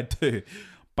terrible. They do.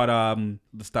 But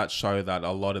the stats show that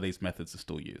a lot of these methods are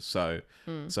still used. So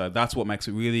that's what makes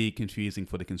it really confusing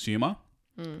for the consumer,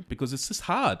 because it's just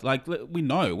hard. Like we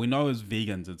know as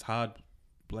vegans, it's hard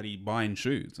bloody buying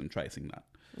shoes and tracing that.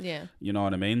 Yeah. You know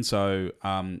what I mean? So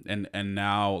and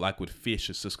now, like with fish,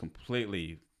 it's just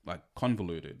completely like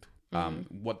convoluted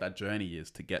what that journey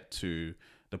is to get to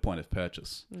the point of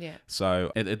purchase. Yeah.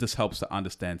 So it just helps to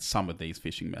understand some of these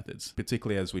fishing methods,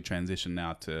 particularly as we transition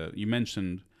now to, you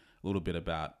mentioned a little bit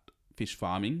about fish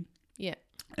farming. Yeah.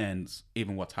 And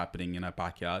even what's happening in our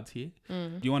backyards here.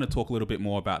 Do you want to talk a little bit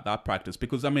more about that practice?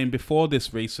 Because, I mean, before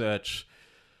this research,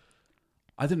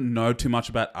 I didn't know too much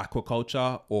about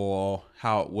aquaculture or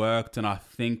how it worked. And I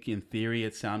think in theory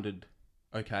it sounded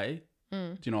okay.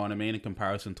 Do you know what I mean? In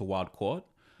comparison to wild caught.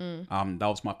 That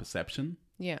was my perception.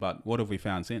 Yeah. But what have we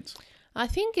found since? I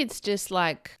think it's just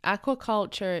like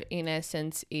aquaculture in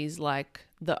essence is like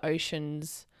the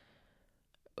ocean's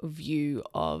view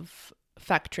of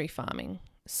factory farming.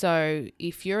 So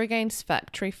if you're against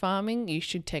factory farming, you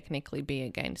should technically be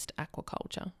against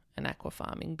aquaculture and aqua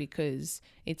farming, because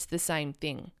it's the same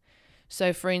thing.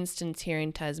 So for instance, here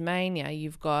in Tasmania,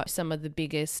 you've got some of the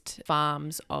biggest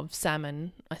farms of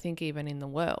salmon, I think even in the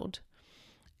world.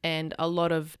 And a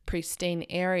lot of pristine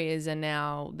areas are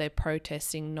now, they're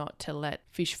protesting not to let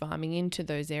fish farming into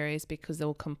those areas because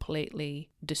they'll completely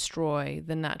destroy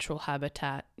the natural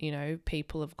habitat. You know,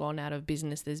 people have gone out of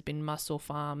business. There's been mussel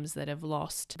farms that have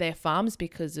lost their farms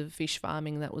because of fish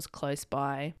farming that was close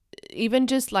by. Even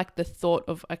just like the thought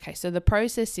of, okay, so the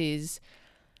process is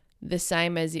the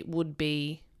same as it would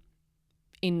be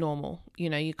in normal. You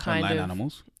know, you On kind land of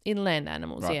animals. inland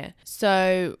animals, Right. yeah.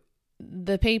 So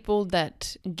the people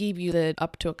that give you the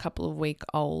up to a couple of week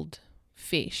old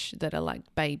fish that are like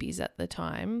babies at the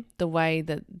time, the way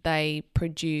that they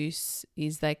produce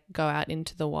is they go out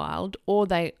into the wild, or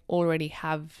they already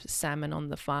have salmon on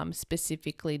the farm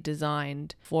specifically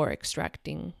designed for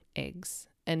extracting eggs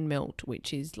and milt,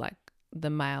 which is like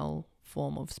the male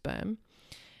form of sperm.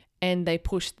 And they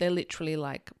literally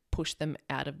like push them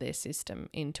out of their system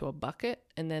into a bucket,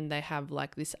 and then they have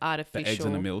like this artificial... The eggs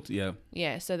and the milt, yeah.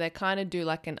 Yeah, so they kind of do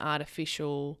like an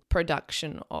artificial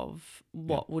production of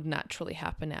what would naturally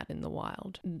happen out in the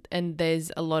wild. And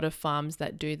there's a lot of farms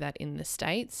that do that in the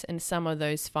States, and some of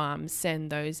those farms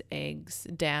send those eggs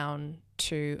down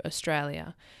to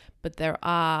Australia. But there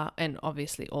are, and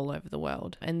obviously all over the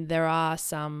world, and there are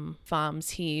some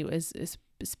farms here as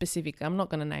specifically, I'm not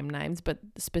going to name names, but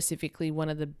specifically one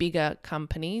of the bigger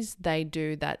companies, they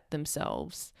do that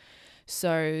themselves.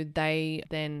 So they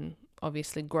then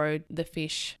obviously grow the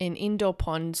fish in indoor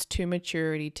ponds to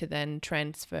maturity to then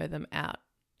transfer them out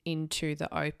into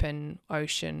the open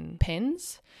ocean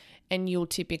pens. And you'll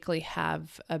typically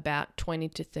have about 20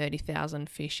 to 30,000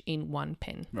 fish in one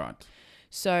pen. Right.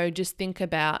 So just think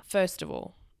about, first of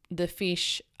all, the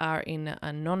fish are in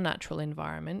a non-natural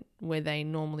environment where they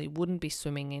normally wouldn't be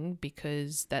swimming in,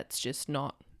 because that's just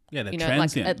not, Yeah, they're you know,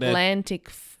 transient. like Atlantic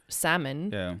salmon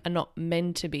Yeah. are not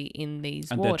meant to be in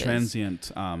these And waters. they're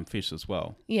transient fish as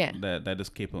well. Yeah. They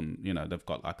just keep on, you know, they've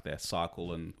got like their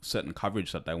cycle and certain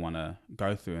coverage that they want to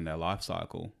go through in their life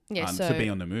cycle to be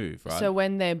on the move, right? So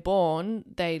when they're born,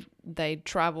 they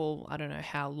travel, I don't know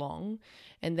how long,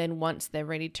 and then once they're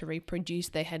ready to reproduce,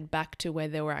 they head back to where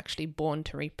they were actually born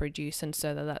to reproduce. And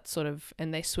so that's sort of,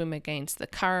 and they swim against the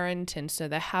current, and so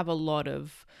they have a lot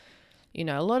of, you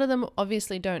know, a lot of them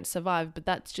obviously don't survive, but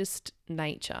that's just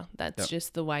nature. That's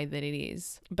just the way that it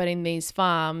is. But in these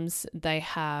farms, they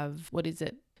have, what is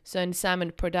it? So in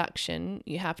salmon production,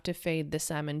 you have to feed the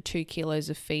salmon 2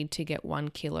 kilos of feed to get 1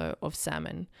 kilo of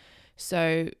salmon.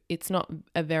 So it's not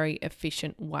a very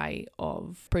efficient way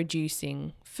of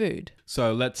producing food.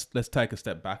 So let's take a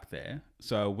step back there.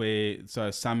 So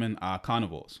salmon are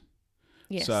carnivores.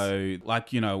 Yes. So,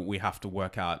 like, you know, we have to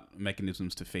work out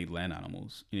mechanisms to feed land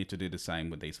animals. You need to do the same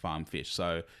with these farm fish.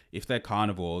 So if they're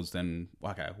carnivores, then,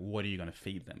 okay, what are you going to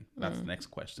feed them? That's the next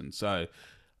question. So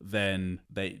then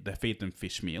they feed them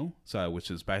fish meal, so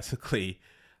which is basically,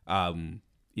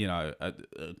 you know, a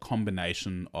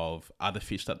combination of other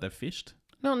fish that they've fished.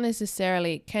 Not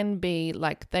necessarily. It can be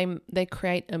like they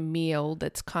create a meal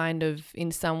that's kind of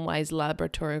in some ways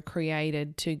laboratory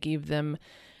created to give them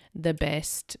the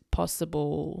best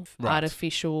possible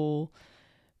artificial,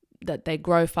 that they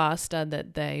grow faster,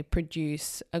 that they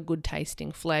produce a good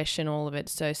tasting flesh and all of it.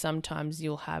 So sometimes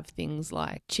you'll have things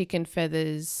like chicken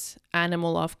feathers,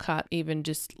 animal offcut, even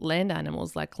just land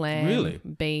animals like lamb,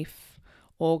 beef,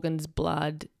 organs,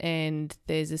 blood. And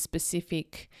there's a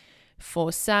specific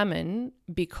for salmon,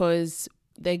 because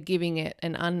they're giving it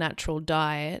an unnatural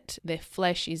diet, their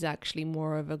flesh is actually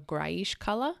more of a greyish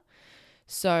colour.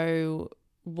 So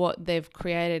what they've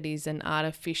created is an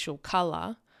artificial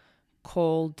colour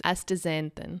called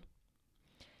astaxanthin.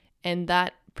 And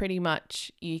that pretty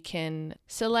much you can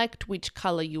select which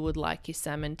colour you would like your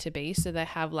salmon to be. So they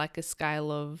have like a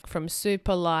scale of from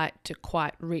super light to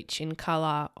quite rich in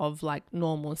colour of like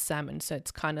normal salmon. So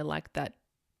it's kind of like that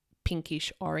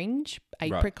pinkish orange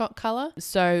apricot colour.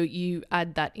 So you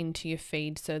add that into your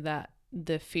feed so that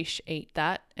the fish eat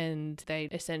that, and they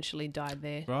essentially dye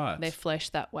their flesh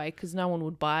that way, because no one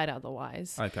would buy it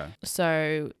otherwise. Okay.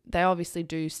 So they obviously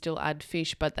do still add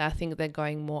fish, but I think they're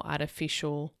going more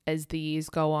artificial as the years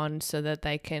go on, so that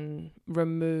they can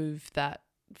remove that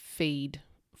feed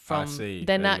from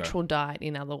their natural diet,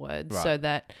 in other words, so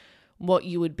that what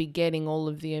you would be getting, all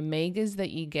of the omegas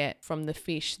that you get from the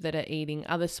fish that are eating,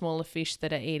 other smaller fish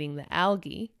that are eating the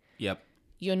algae. Yep.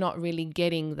 You're not really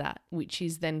getting that, which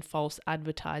is then false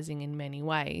advertising in many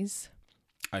ways.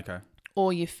 Okay.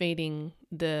 Or you're feeding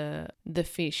the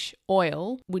fish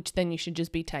oil, which then you should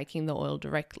just be taking the oil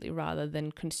directly rather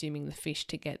than consuming the fish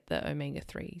to get the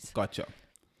omega-3s. Gotcha.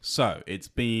 So it's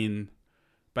been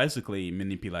basically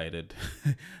manipulated.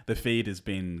 The feed has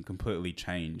been completely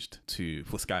changed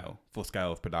for scale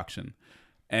of production.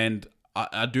 And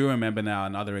I do remember now,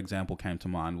 another example came to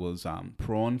mind was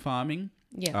prawn farming.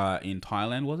 Yeah. In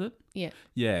Thailand, was it? Yeah.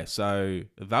 Yeah. So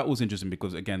that was interesting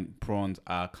because, again, prawns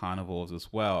are carnivores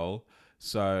as well.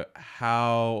 So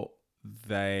how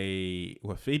they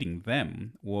were feeding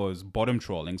them was bottom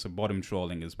trawling. So bottom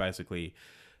trawling is basically,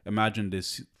 imagine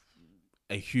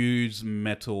a huge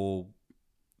metal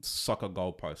soccer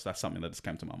goalpost. That's something that just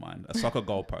came to my mind. A soccer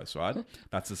goalpost, right?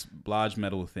 That's this large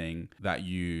metal thing that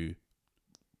you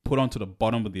put onto the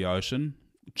bottom of the ocean,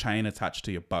 chain attached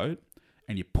to your boat,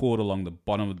 and you pull it along the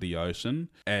bottom of the ocean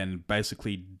and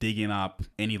basically digging up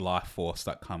any life force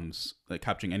that comes,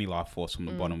 capturing any life force from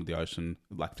the bottom of the ocean,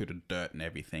 like through the dirt and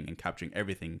everything, and capturing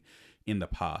everything in the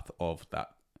path of that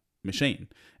machine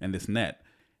and this net.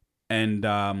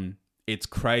 And it's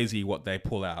crazy what they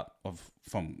pull out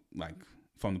from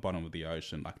the bottom of the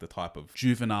ocean, like the type of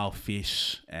juvenile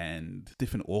fish and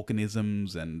different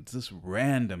organisms and this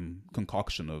random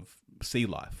concoction of sea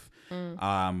life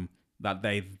that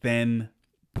they then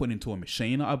put into a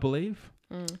machine, I believe.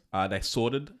 They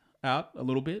sorted out a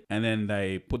little bit, and then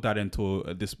they put that into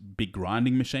this big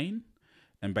grinding machine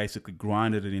and basically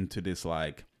grinded it into this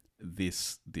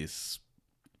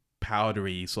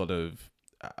powdery sort of,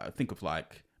 think of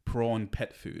like prawn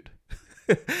pet food.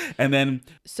 And then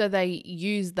so they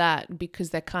use that because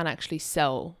they can't actually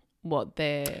sell what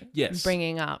they're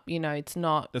bringing up. You know, it's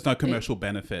not, there's no commercial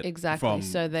benefit. Exactly.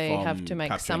 So they have to make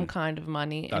capturing some kind of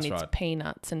money, and it's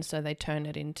peanuts, and so they turn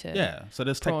it into So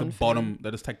they just take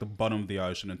the bottom of the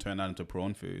ocean and turn that into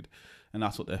prawn food, and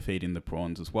that's what they're feeding the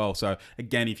prawns as well. So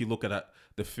again, if you look at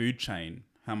the food chain,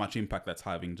 how much impact that's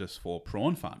having just for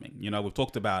prawn farming. You know, we've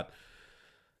talked about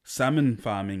salmon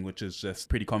farming, which is just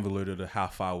pretty convoluted of how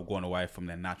far we're going away from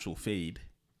their natural feed.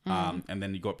 And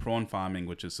then you got prawn farming,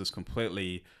 which is just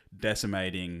completely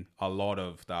decimating a lot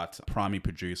of that primary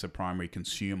producer, primary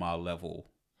consumer level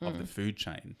of the food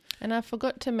chain. And I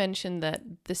forgot to mention that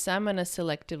the salmon are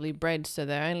selectively bred, so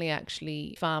they only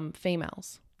actually farm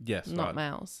females. Yes, not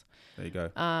males. There you go.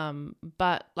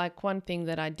 But like one thing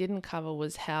that I didn't cover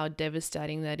was how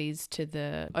devastating that is to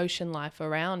the ocean life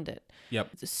around it. Yep.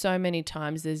 So many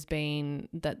times there's been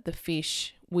that the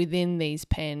fish within these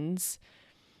pens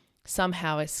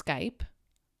somehow escape,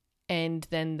 and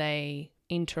then they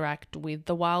interact with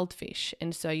the wild fish.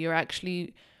 And so you're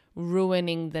actually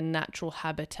ruining the natural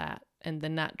habitat and the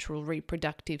natural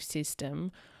reproductive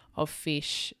system of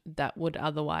fish that would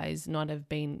otherwise not have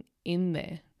been in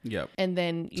there. Yeah. And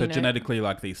then, so genetically,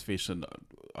 like, these fish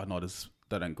are not as,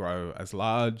 they don't grow as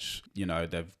large. You know,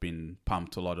 they've been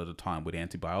pumped a lot of the time with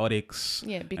antibiotics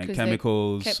because and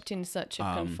chemicals. They're kept in such a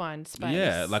confined space.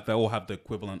 Yeah, like they all have the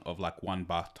equivalent of like one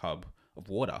bathtub of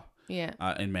water. Yeah.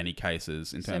 In many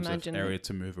cases, in terms of area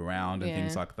to move around and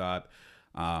things like that.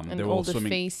 And they're all the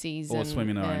feces. All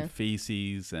swimming their own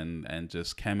feces and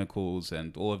just chemicals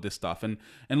and all of this stuff. And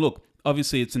look,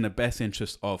 obviously it's in the best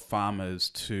interest of farmers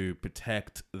to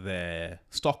protect their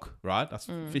stock, right? That's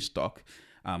fish stock.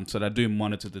 So they do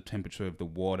monitor the temperature of the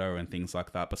water and things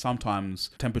like that. But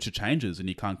sometimes temperature changes and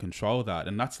you can't control that.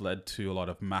 And that's led to a lot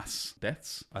of mass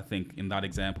deaths. I think in that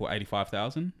example,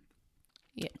 85,000.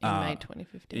 Yeah, in May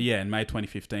 2015. Yeah, in May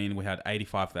 2015, we had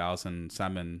 85,000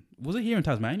 salmon. Was it here in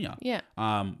Tasmania? Yeah.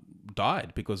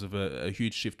 Died because of a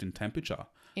huge shift in temperature.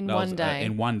 In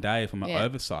one day from an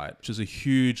oversight, which is a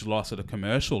huge loss at a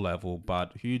commercial level,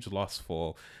 but huge loss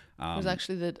for... it was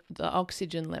actually the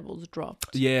oxygen levels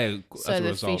dropped. Yeah. So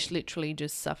the fish literally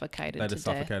just suffocated to death. They just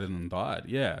suffocated and died,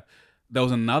 yeah. There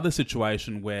was another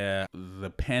situation where the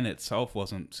pen itself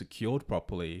wasn't secured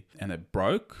properly and it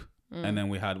broke. And then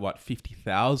we had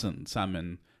 50,000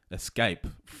 salmon escape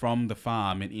from the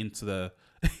farm and into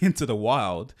the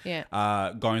wild.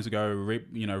 Yeah. Going to go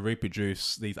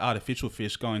reproduce these artificial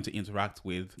fish, going to interact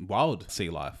with wild sea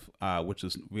life, which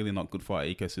is really not good for our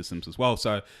ecosystems as well.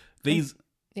 So these.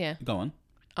 Yeah. Go on.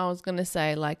 I was going to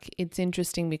say, like, it's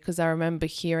interesting because I remember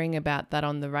hearing about that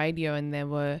on the radio, and they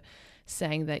were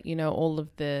saying that, you know, all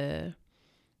of the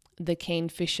keen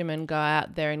fishermen go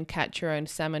out there and catch your own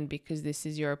salmon because this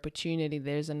is your opportunity.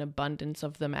 There's an abundance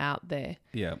of them out there.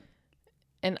 Yeah.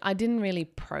 And I didn't really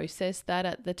process that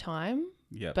at the time.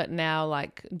 Yeah. But now,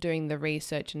 like, doing the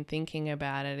research and thinking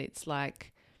about it, it's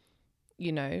like,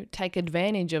 you know, take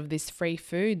advantage of this free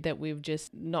food that we've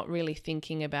just not really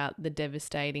thinking about the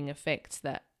devastating effects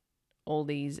that all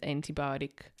these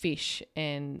antibiotic fish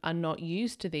and are not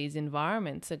used to these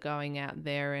environments are going out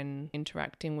there and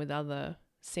interacting with other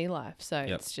sea life. So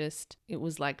it's just, it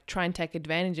was like try and take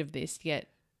advantage of this, yet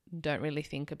don't really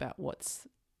think about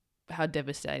how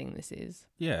devastating this is.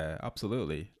 Yeah,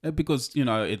 absolutely. Because, you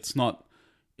know, it's not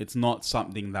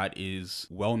something that is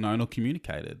well known or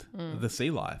communicated, the sea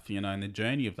life, you know, and the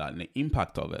journey of that and the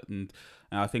impact of it. And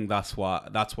I think that's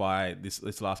why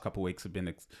this last couple of weeks have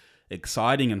been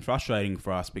exciting and frustrating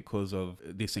for us because of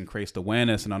this increased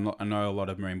awareness. And I know a lot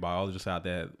of marine biologists out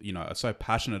there, you know, are so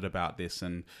passionate about this.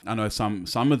 And I know some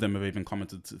of them have even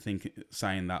commented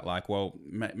saying that, like, well,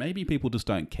 maybe people just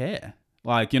don't care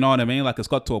Like, you know what I mean? Like, it's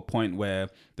got to a point where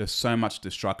there's so much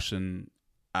destruction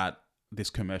at this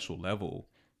commercial level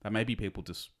that maybe people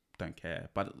just don't care.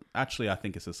 But actually, I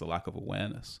think it's just a lack of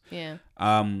awareness. Yeah.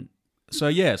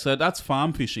 So that's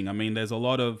farm fishing. I mean, there's a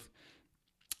lot of,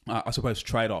 I suppose,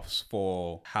 trade-offs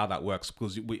for how that works,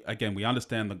 because we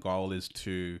understand the goal is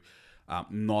to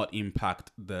not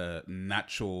impact the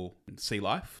natural sea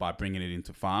life by bringing it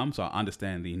into farm. So I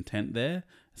understand the intent there.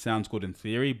 It sounds good in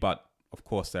theory, but of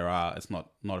course it's not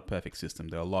a perfect system.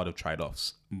 There are a lot of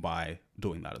trade-offs by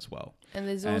doing that as well. And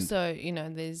there's also,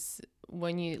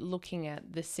 when you're looking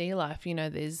at the sea life,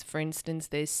 for instance,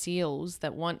 there's seals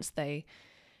that once they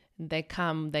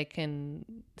come, they can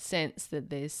sense that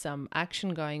there's some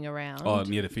action going around. Oh,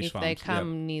 near the fish farms. If they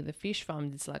come near the fish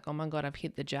farms, it's like, oh my God, I've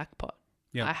hit the jackpot.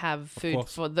 Yeah, I have food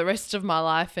for the rest of my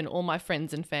life and all my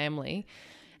friends and family.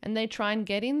 And they try and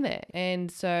get in there.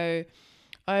 And so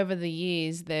over the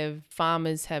years,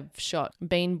 farmers have shot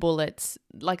bean bullets.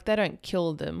 Like, they don't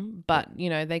kill them, but,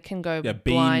 they can go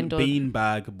blind. Bean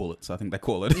bag bullets, I think they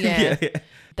call it. Yeah.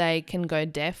 They can go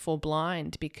deaf or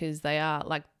blind because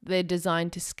they're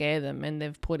designed to scare them. And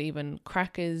they've put even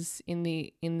crackers in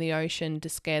the ocean to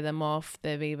scare them off.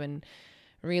 They've even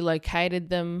relocated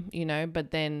them,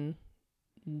 but then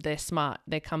they're smart.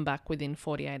 They come back within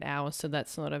 48 hours. So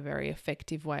that's not a very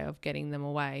effective way of getting them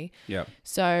away. Yeah.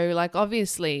 So,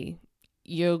 obviously,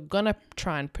 you're going to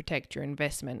try and protect your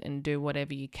investment and do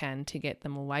whatever you can to get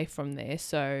them away from there.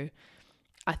 So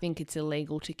I think it's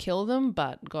illegal to kill them,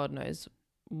 but God knows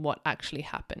what actually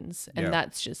happens. And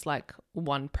that's just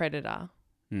one predator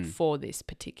for this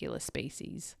particular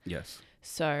species. Yes.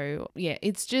 So, yeah,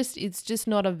 it's just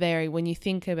not a very, when you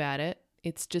think about it,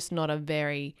 it's just not a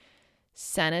very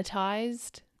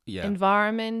sanitized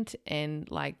environment, and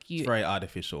it's very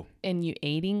artificial, and you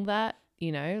eating that,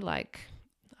 I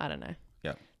don't know.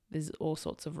 Yeah. There's all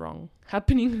sorts of wrong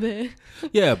happening there.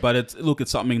 Yeah, but it's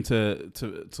something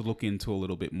to look into a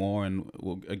little bit more, and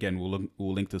we'll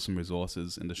link to some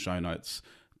resources in the show notes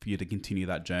for you to continue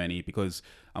that journey, because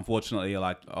unfortunately, a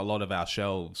lot of our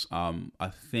shelves, I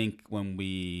think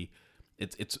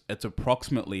it's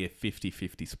approximately a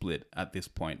 50-50 split at this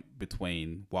point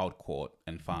between wild caught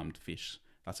and farmed fish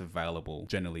that's available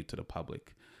generally to the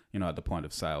public, at the point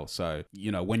of sale. So,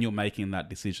 when you're making that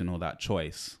decision or that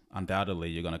choice, undoubtedly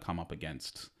you're going to come up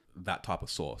against that type of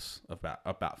source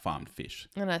about farmed fish.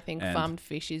 And I think farmed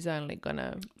fish is only going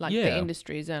to, the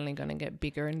industry is only going to get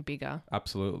bigger and bigger.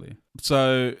 Absolutely.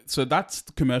 So that's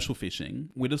commercial fishing.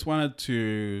 We just wanted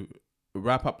to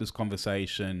wrap up this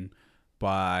conversation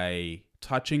by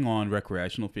touching on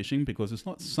recreational fishing, because it's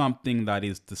not something that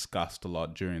is discussed a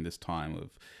lot during this time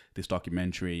of this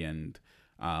documentary and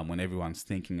when everyone's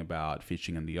thinking about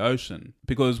fishing in the ocean.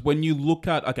 Because when you look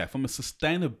at, from a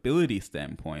sustainability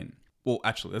standpoint, well,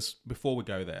 actually, before we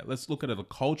go there, let's look at it a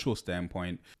cultural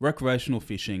standpoint. Recreational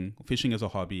fishing as a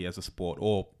hobby, as a sport,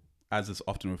 or as it's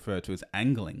often referred to as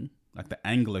angling, like the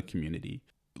angler community,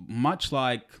 much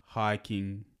like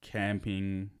hiking,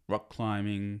 camping, rock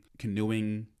climbing,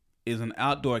 canoeing, is an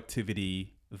outdoor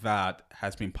activity that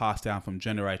has been passed down from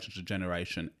generation to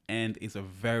generation and is a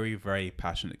very, very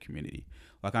passionate community.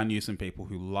 I knew some people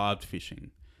who loved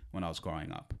fishing when I was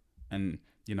growing up, and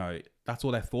that's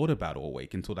all they thought about all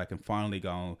week until they can finally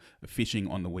go fishing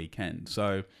on the weekend.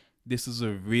 So this is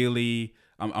a really,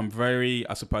 I'm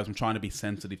trying to be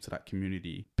sensitive to that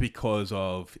community because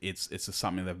of it's just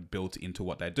something they've built into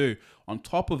what they do. On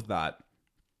top of that,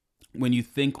 when you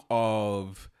think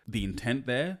of the intent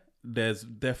there's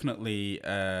definitely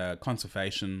a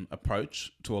conservation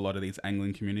approach to a lot of these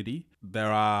angling community.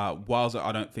 Whilst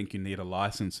I don't think you need a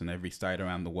license in every state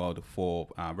around the world for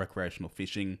recreational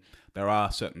fishing, there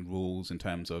are certain rules in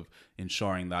terms of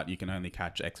ensuring that you can only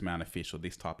catch X amount of fish or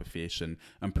this type of fish. And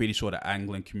I'm pretty sure the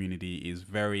angling community is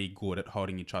very good at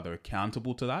holding each other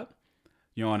accountable to that.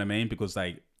 You know what I mean? Because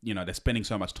they're spending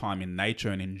so much time in nature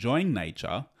and enjoying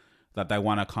nature that they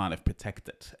want to kind of protect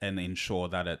it and ensure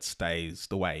that it stays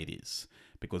the way it is,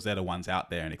 because they're the ones out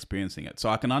there and experiencing it. So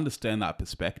I can understand that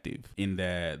perspective in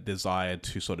their desire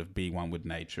to sort of be one with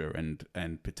nature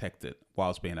and protect it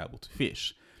whilst being able to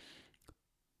fish.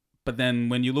 But then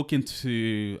when you look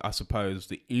into, I suppose,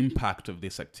 the impact of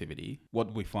this activity, what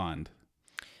do we find?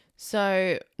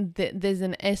 So there's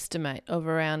an estimate of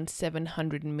around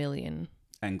 700 million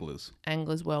anglers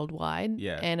worldwide,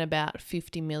 yeah, and about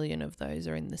 50 million of those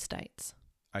are in the States.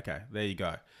 Okay, there you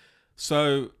go.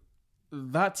 So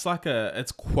that's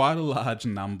it's quite a large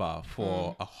number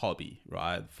for a hobby,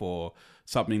 right? For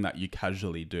something that you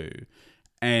casually do.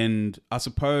 And I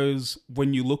suppose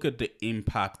when you look at the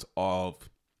impact of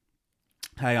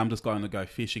hey, I'm just going to go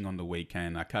fishing on the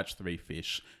weekend. I catch 3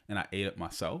 fish and I eat it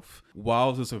myself.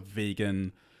 Whilst as a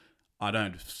vegan, I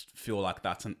don't feel like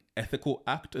that's an ethical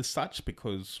act as such,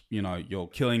 because, you know, you're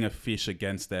killing a fish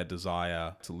against their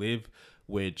desire to live,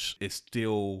 which is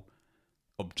still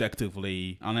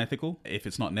objectively unethical if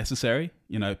it's not necessary,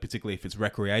 you know, particularly if it's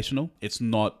recreational. It's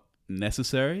not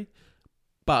necessary.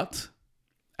 But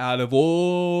out of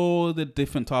all the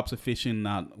different types of fishing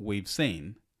that we've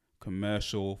seen,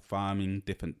 commercial, farming,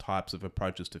 different types of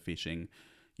approaches to fishing,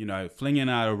 you know, flinging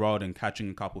out a rod and catching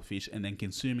a couple of fish and then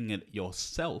consuming it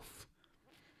yourself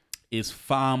is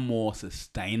far more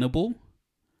sustainable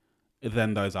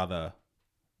than those other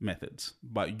methods.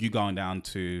 But you going down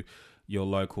to your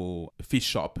local fish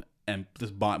shop and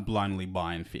just blindly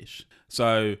buying fish.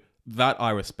 So that I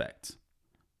respect.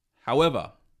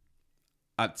 However,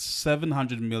 at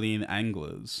 700 million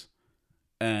anglers,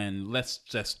 and let's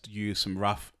just use some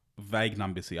rough, vague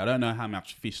numbers here. I don't know how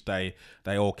much fish they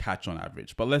all catch on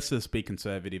average, but let's just be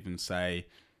conservative and say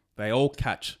they all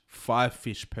catch 5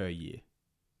 fish per year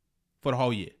for the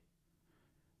whole year.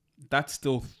 That's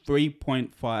still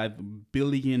 3.5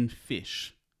 billion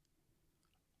fish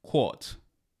caught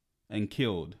and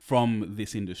killed from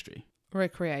this industry.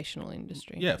 Recreational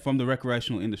industry. Yeah, from the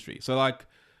recreational industry. So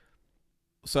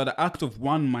the act of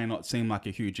one may not seem like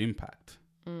a huge impact,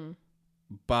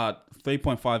 but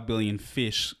 3.5 billion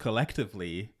fish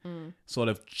collectively sort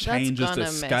of changes the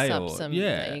scale. Mess up some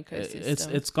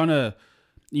ecosystem. It's gonna,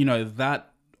 you know,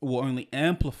 that will only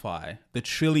amplify the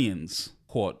trillions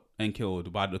caught and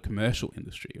killed by the commercial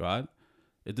industry, right?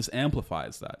 It just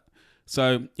amplifies that.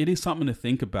 So it is something to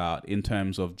think about in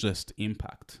terms of just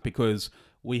impact, because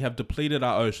we have depleted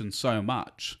our ocean so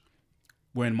much,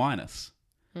 we're in minus.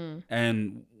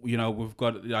 And, you know, we've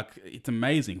got, like, it's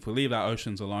amazing. If we leave our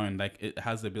oceans alone, like, it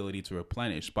has the ability to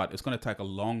replenish, but it's going to take a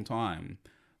long time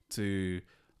to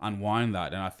unwind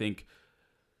that. And I think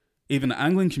even the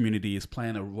angling community is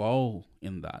playing a role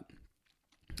in that.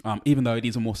 Even though it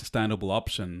is a more sustainable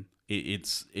option,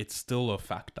 it's still a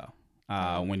factor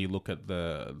when you look at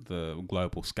the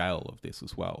global scale of this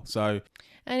as well. So,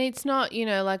 and it's not, you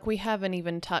know, like, we haven't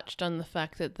even touched on the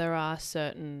fact that there are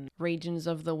certain regions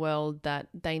of the world that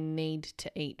they need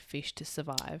to eat fish to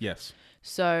survive. Yes.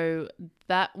 So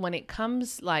that when it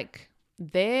comes like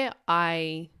there,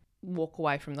 I walk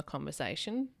away from the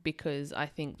conversation, because I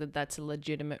think that that's a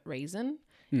legitimate reason.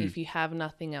 If you have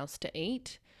nothing else to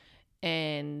eat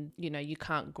and, you know, you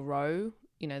can't grow,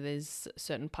 you know, there's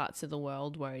certain parts of the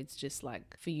world where it's just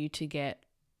like, for you to get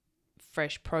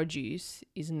fresh produce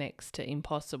is next to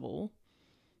impossible.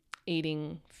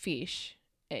 Eating fish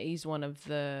is one of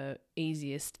the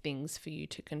easiest things for you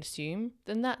to consume,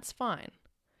 then that's fine.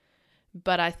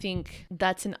 But I think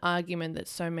that's an argument that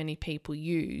so many people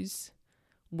use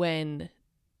when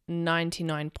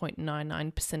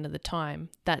 99.99% of the time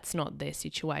that's not their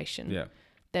situation. Yeah.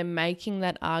 They're making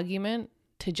that argument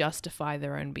to justify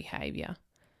their own behavior.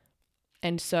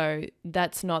 And so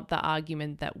that's not the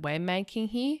argument that we're making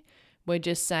here. We're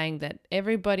just saying that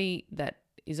everybody that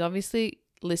is obviously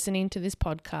listening to this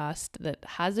podcast that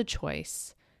has a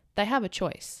choice, they have a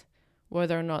choice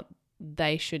whether or not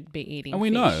they should be eating and we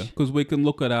fish. know, because we can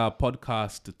look at our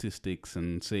podcast statistics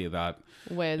and see that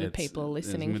where the people are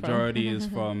listening the majority is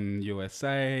from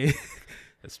USA,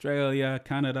 Australia,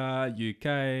 Canada,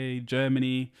 UK,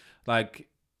 Germany. Like,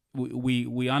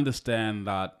 we understand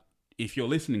that if you're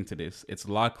listening to this, it's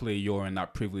likely you're in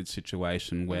that privileged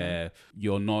situation where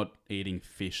you're not eating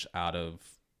fish out of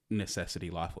necessity,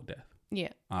 life or death. Yeah.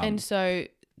 And so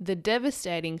the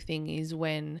devastating thing is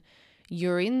when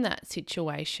you're in that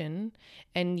situation,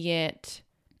 and yet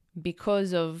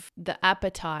because of the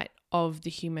appetite of the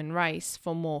human race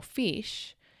for more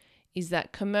fish, is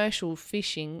that commercial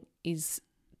fishing is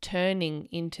turning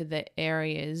into the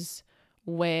areas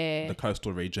where the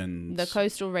coastal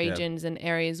regions and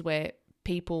areas where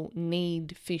people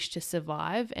need fish to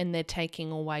survive, and they're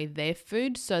taking away their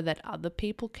food so that other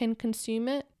people can consume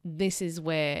it. This is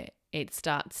where it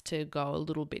starts to go a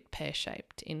little bit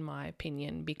pear-shaped, in my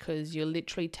opinion, because you're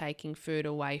literally taking food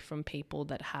away from people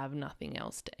that have nothing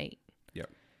else to eat. Yep.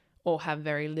 Or have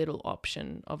very little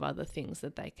option of other things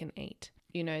that they can eat.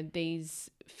 You know, these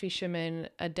fishermen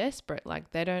are desperate.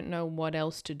 Like, they don't know what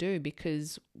else to do,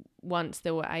 because once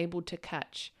they were able to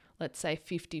catch, let's say,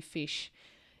 50 fish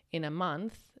in a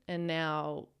month, and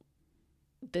now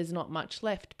there's not much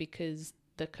left because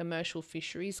the commercial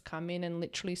fisheries come in and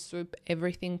literally swoop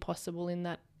everything possible in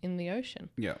the ocean.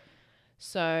 Yeah.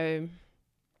 So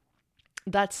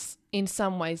that's, in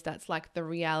some ways, that's like the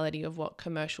reality of what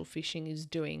commercial fishing is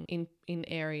doing in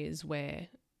areas where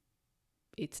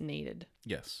it's needed.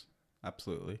 Yes,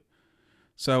 absolutely.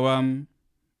 So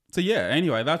yeah.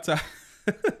 Anyway, that's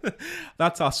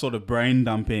that's us sort of brain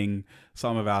dumping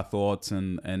some of our thoughts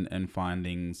and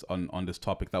findings on this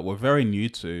topic that we're very new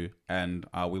to, and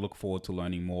we look forward to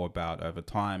learning more about over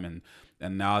time.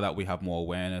 And now that we have more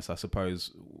awareness, I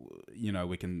suppose,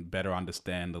 we can better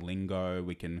understand the lingo.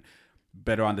 We can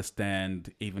better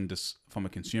understand, even just from a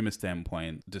consumer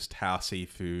standpoint, just how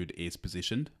seafood is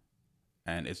positioned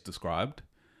and it's described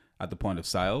at the point of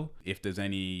sale. If there's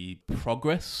any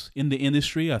progress in the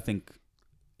industry, I think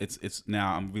it's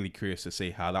now, I'm really curious to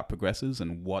see how that progresses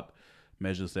and what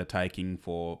measures they're taking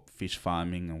for fish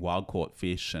farming and wild caught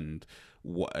fish, and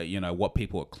what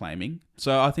people are claiming.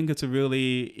 So I think it's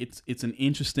it's an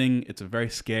interesting, it's a very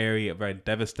scary, a very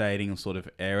devastating sort of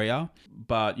area.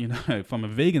 But from a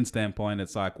vegan standpoint,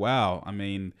 it's like, wow, I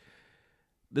mean,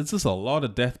 there's just a lot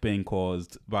of death being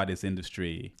caused by this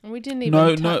industry. We didn't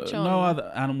even touch on... No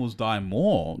other animals die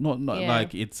more, not Yeah.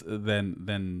 like it's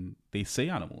than these sea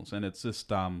animals, and it's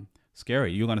just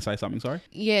scary. You were going to say something? Sorry.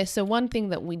 Yeah, so one thing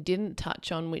that we didn't touch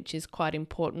on, which is quite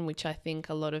important, which I think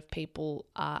a lot of people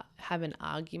have an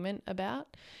argument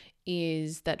about,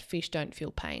 is that fish don't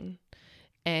feel pain.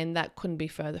 And that couldn't be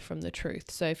further from the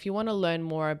truth. So if you want to learn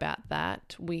more about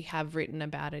that, we have written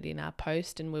about it in our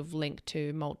post, and we've linked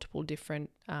to multiple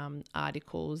different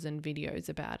articles and videos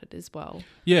about it as well.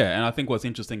 Yeah, and I think what's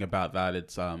interesting about that,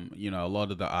 it's a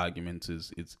lot of the argument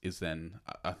is then,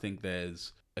 I think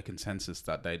there's a consensus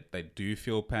that they do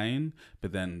feel pain,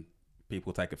 but then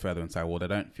people take it further and say, well, they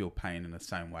don't feel pain in the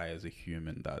same way as a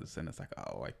human does. And it's like,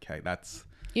 oh, okay, that's...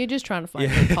 You're just trying to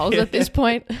find loopholes at this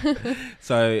point.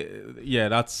 So yeah,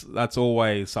 that's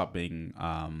always something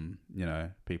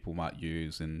people might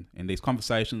use in these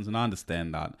conversations, and I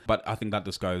understand that. But I think that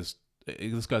just goes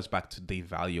back to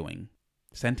devaluing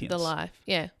sentience. The life,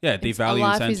 yeah. Yeah, devaluing a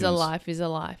life sentience. Is a life is a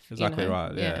life. Exactly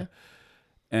right. Yeah.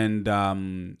 And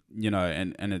and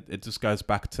it just goes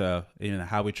back to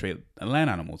how we treat land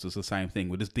animals. It's the same thing.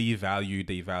 We just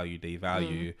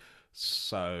devalue.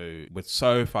 So we're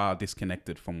so far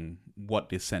disconnected from what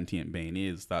this sentient being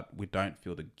is that we don't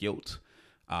feel the guilt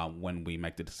when we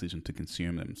make the decision to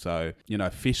consume them. So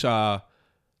fish are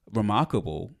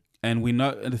remarkable, and we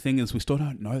know, the thing is, we still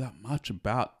don't know that much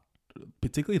about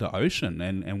particularly the ocean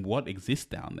and what exists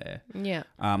down there. Yeah.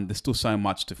 There's still so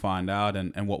much to find out,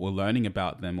 and what we're learning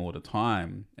about them all the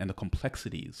time, and the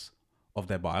complexities of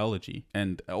their biology.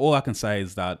 And all I can say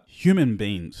is that human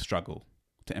beings struggle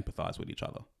to empathize with each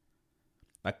other.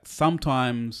 Like,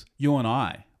 sometimes you and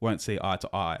I won't see eye to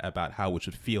eye about how we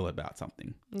should feel about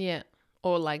something. Yeah.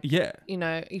 Or like, yeah.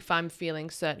 If I'm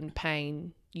feeling certain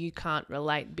pain, you can't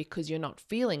relate because you're not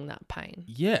feeling that pain.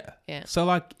 Yeah. Yeah. So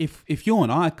like, if you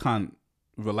and I can't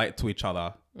relate to each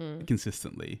other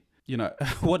consistently,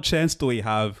 what chance do we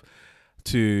have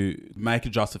to make a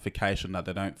justification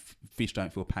that fish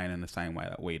don't feel pain in the same way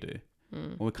that we do?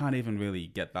 Well, we can't even really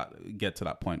get to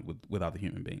that point with other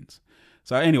human beings.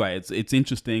 So anyway, it's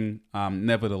interesting,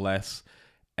 nevertheless.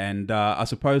 And I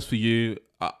suppose for you,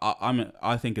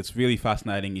 I think it's really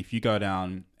fascinating if you go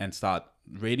down and start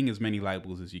reading as many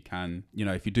labels as you can.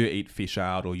 If you do eat fish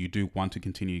out, or you do want to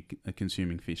continue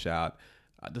consuming fish out,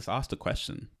 just ask the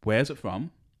question: where's it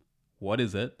from? What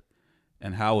is it?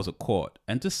 And how was it caught?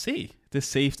 And just see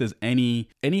if there's any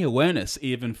awareness,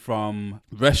 even from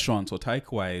restaurants or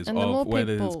takeaways, of where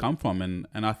this come from. And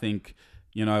I think,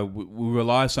 we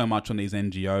rely so much on these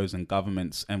NGOs and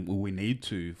governments, and we need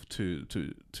to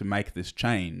make this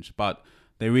change. But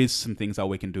there is some things that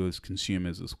we can do as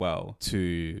consumers as well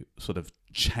to sort of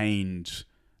change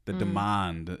the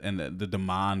demand and the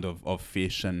demand of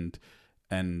fish, and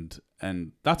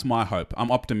that's my hope.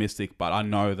 I'm optimistic, but I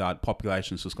know that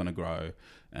population is just going to grow,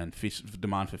 and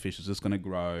demand for fish is just going to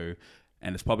grow,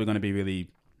 and it's probably going to be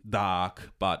really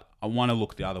dark. But I want to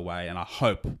look the other way, and I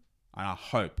hope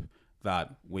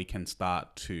that we can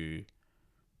start to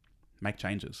make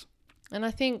changes. And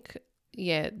I think,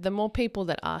 the more people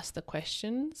that ask the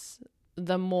questions,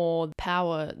 the more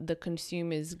power the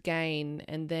consumers gain,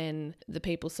 and then the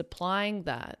people supplying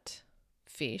that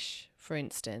fish, for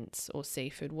instance, or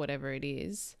seafood, whatever it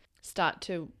is, start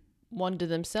to wonder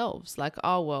themselves, like,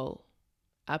 oh, well,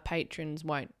 our patrons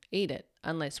won't eat it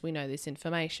unless we know this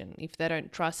information. If they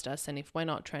don't trust us, and if we're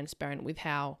not transparent with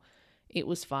how it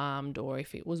was farmed, or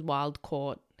if it was wild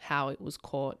caught, how it was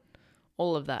caught,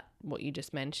 all of that, what you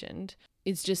just mentioned,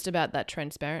 it's just about that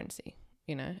transparency,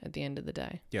 at the end of the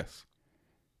day. Yes,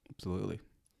 absolutely.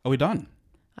 Are we done?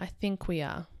 I think we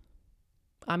are.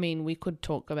 I mean, we could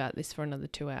talk about this for another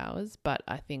 2 hours, but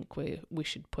I think we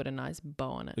should put a nice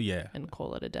bow on it. Yeah. And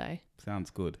call it a day. Sounds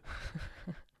good.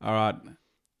 All right.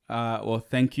 Well,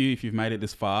 thank you if you've made it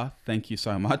this far. Thank you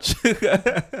so much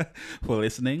for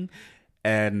listening.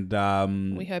 And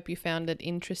we hope you found it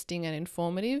interesting and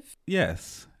informative.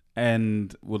 Yes,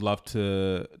 and would love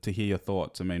to hear your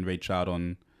thoughts. I mean, reach out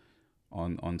on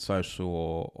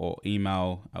social or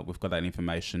email. We've got that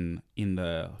information in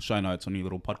the show notes on your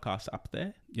little podcast up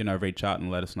there. Reach out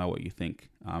and let us know what you think,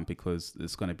 because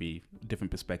there's going to be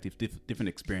different perspectives, different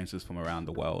experiences from around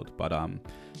the world. But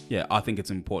I think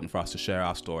it's important for us to share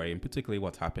our story, and particularly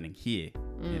what's happening here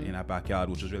in our backyard,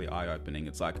 which is really eye-opening.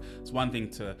 It's one thing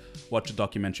to watch a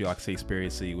documentary like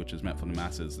Seaspiracy, which is meant for the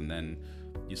masses, and then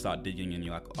you start digging and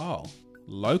you're like, oh,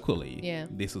 locally,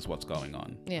 this is what's going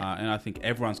on. And I think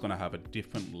everyone's going to have a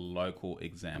different local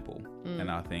example. And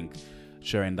I think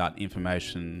sharing that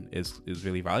information is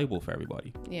really valuable for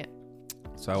everybody. Yeah.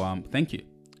 So thank you.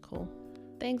 Cool.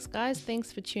 Thanks, guys.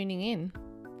 Thanks for tuning in.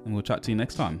 And we'll chat to you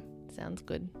next time. Sounds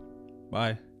good.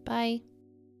 Bye. Bye.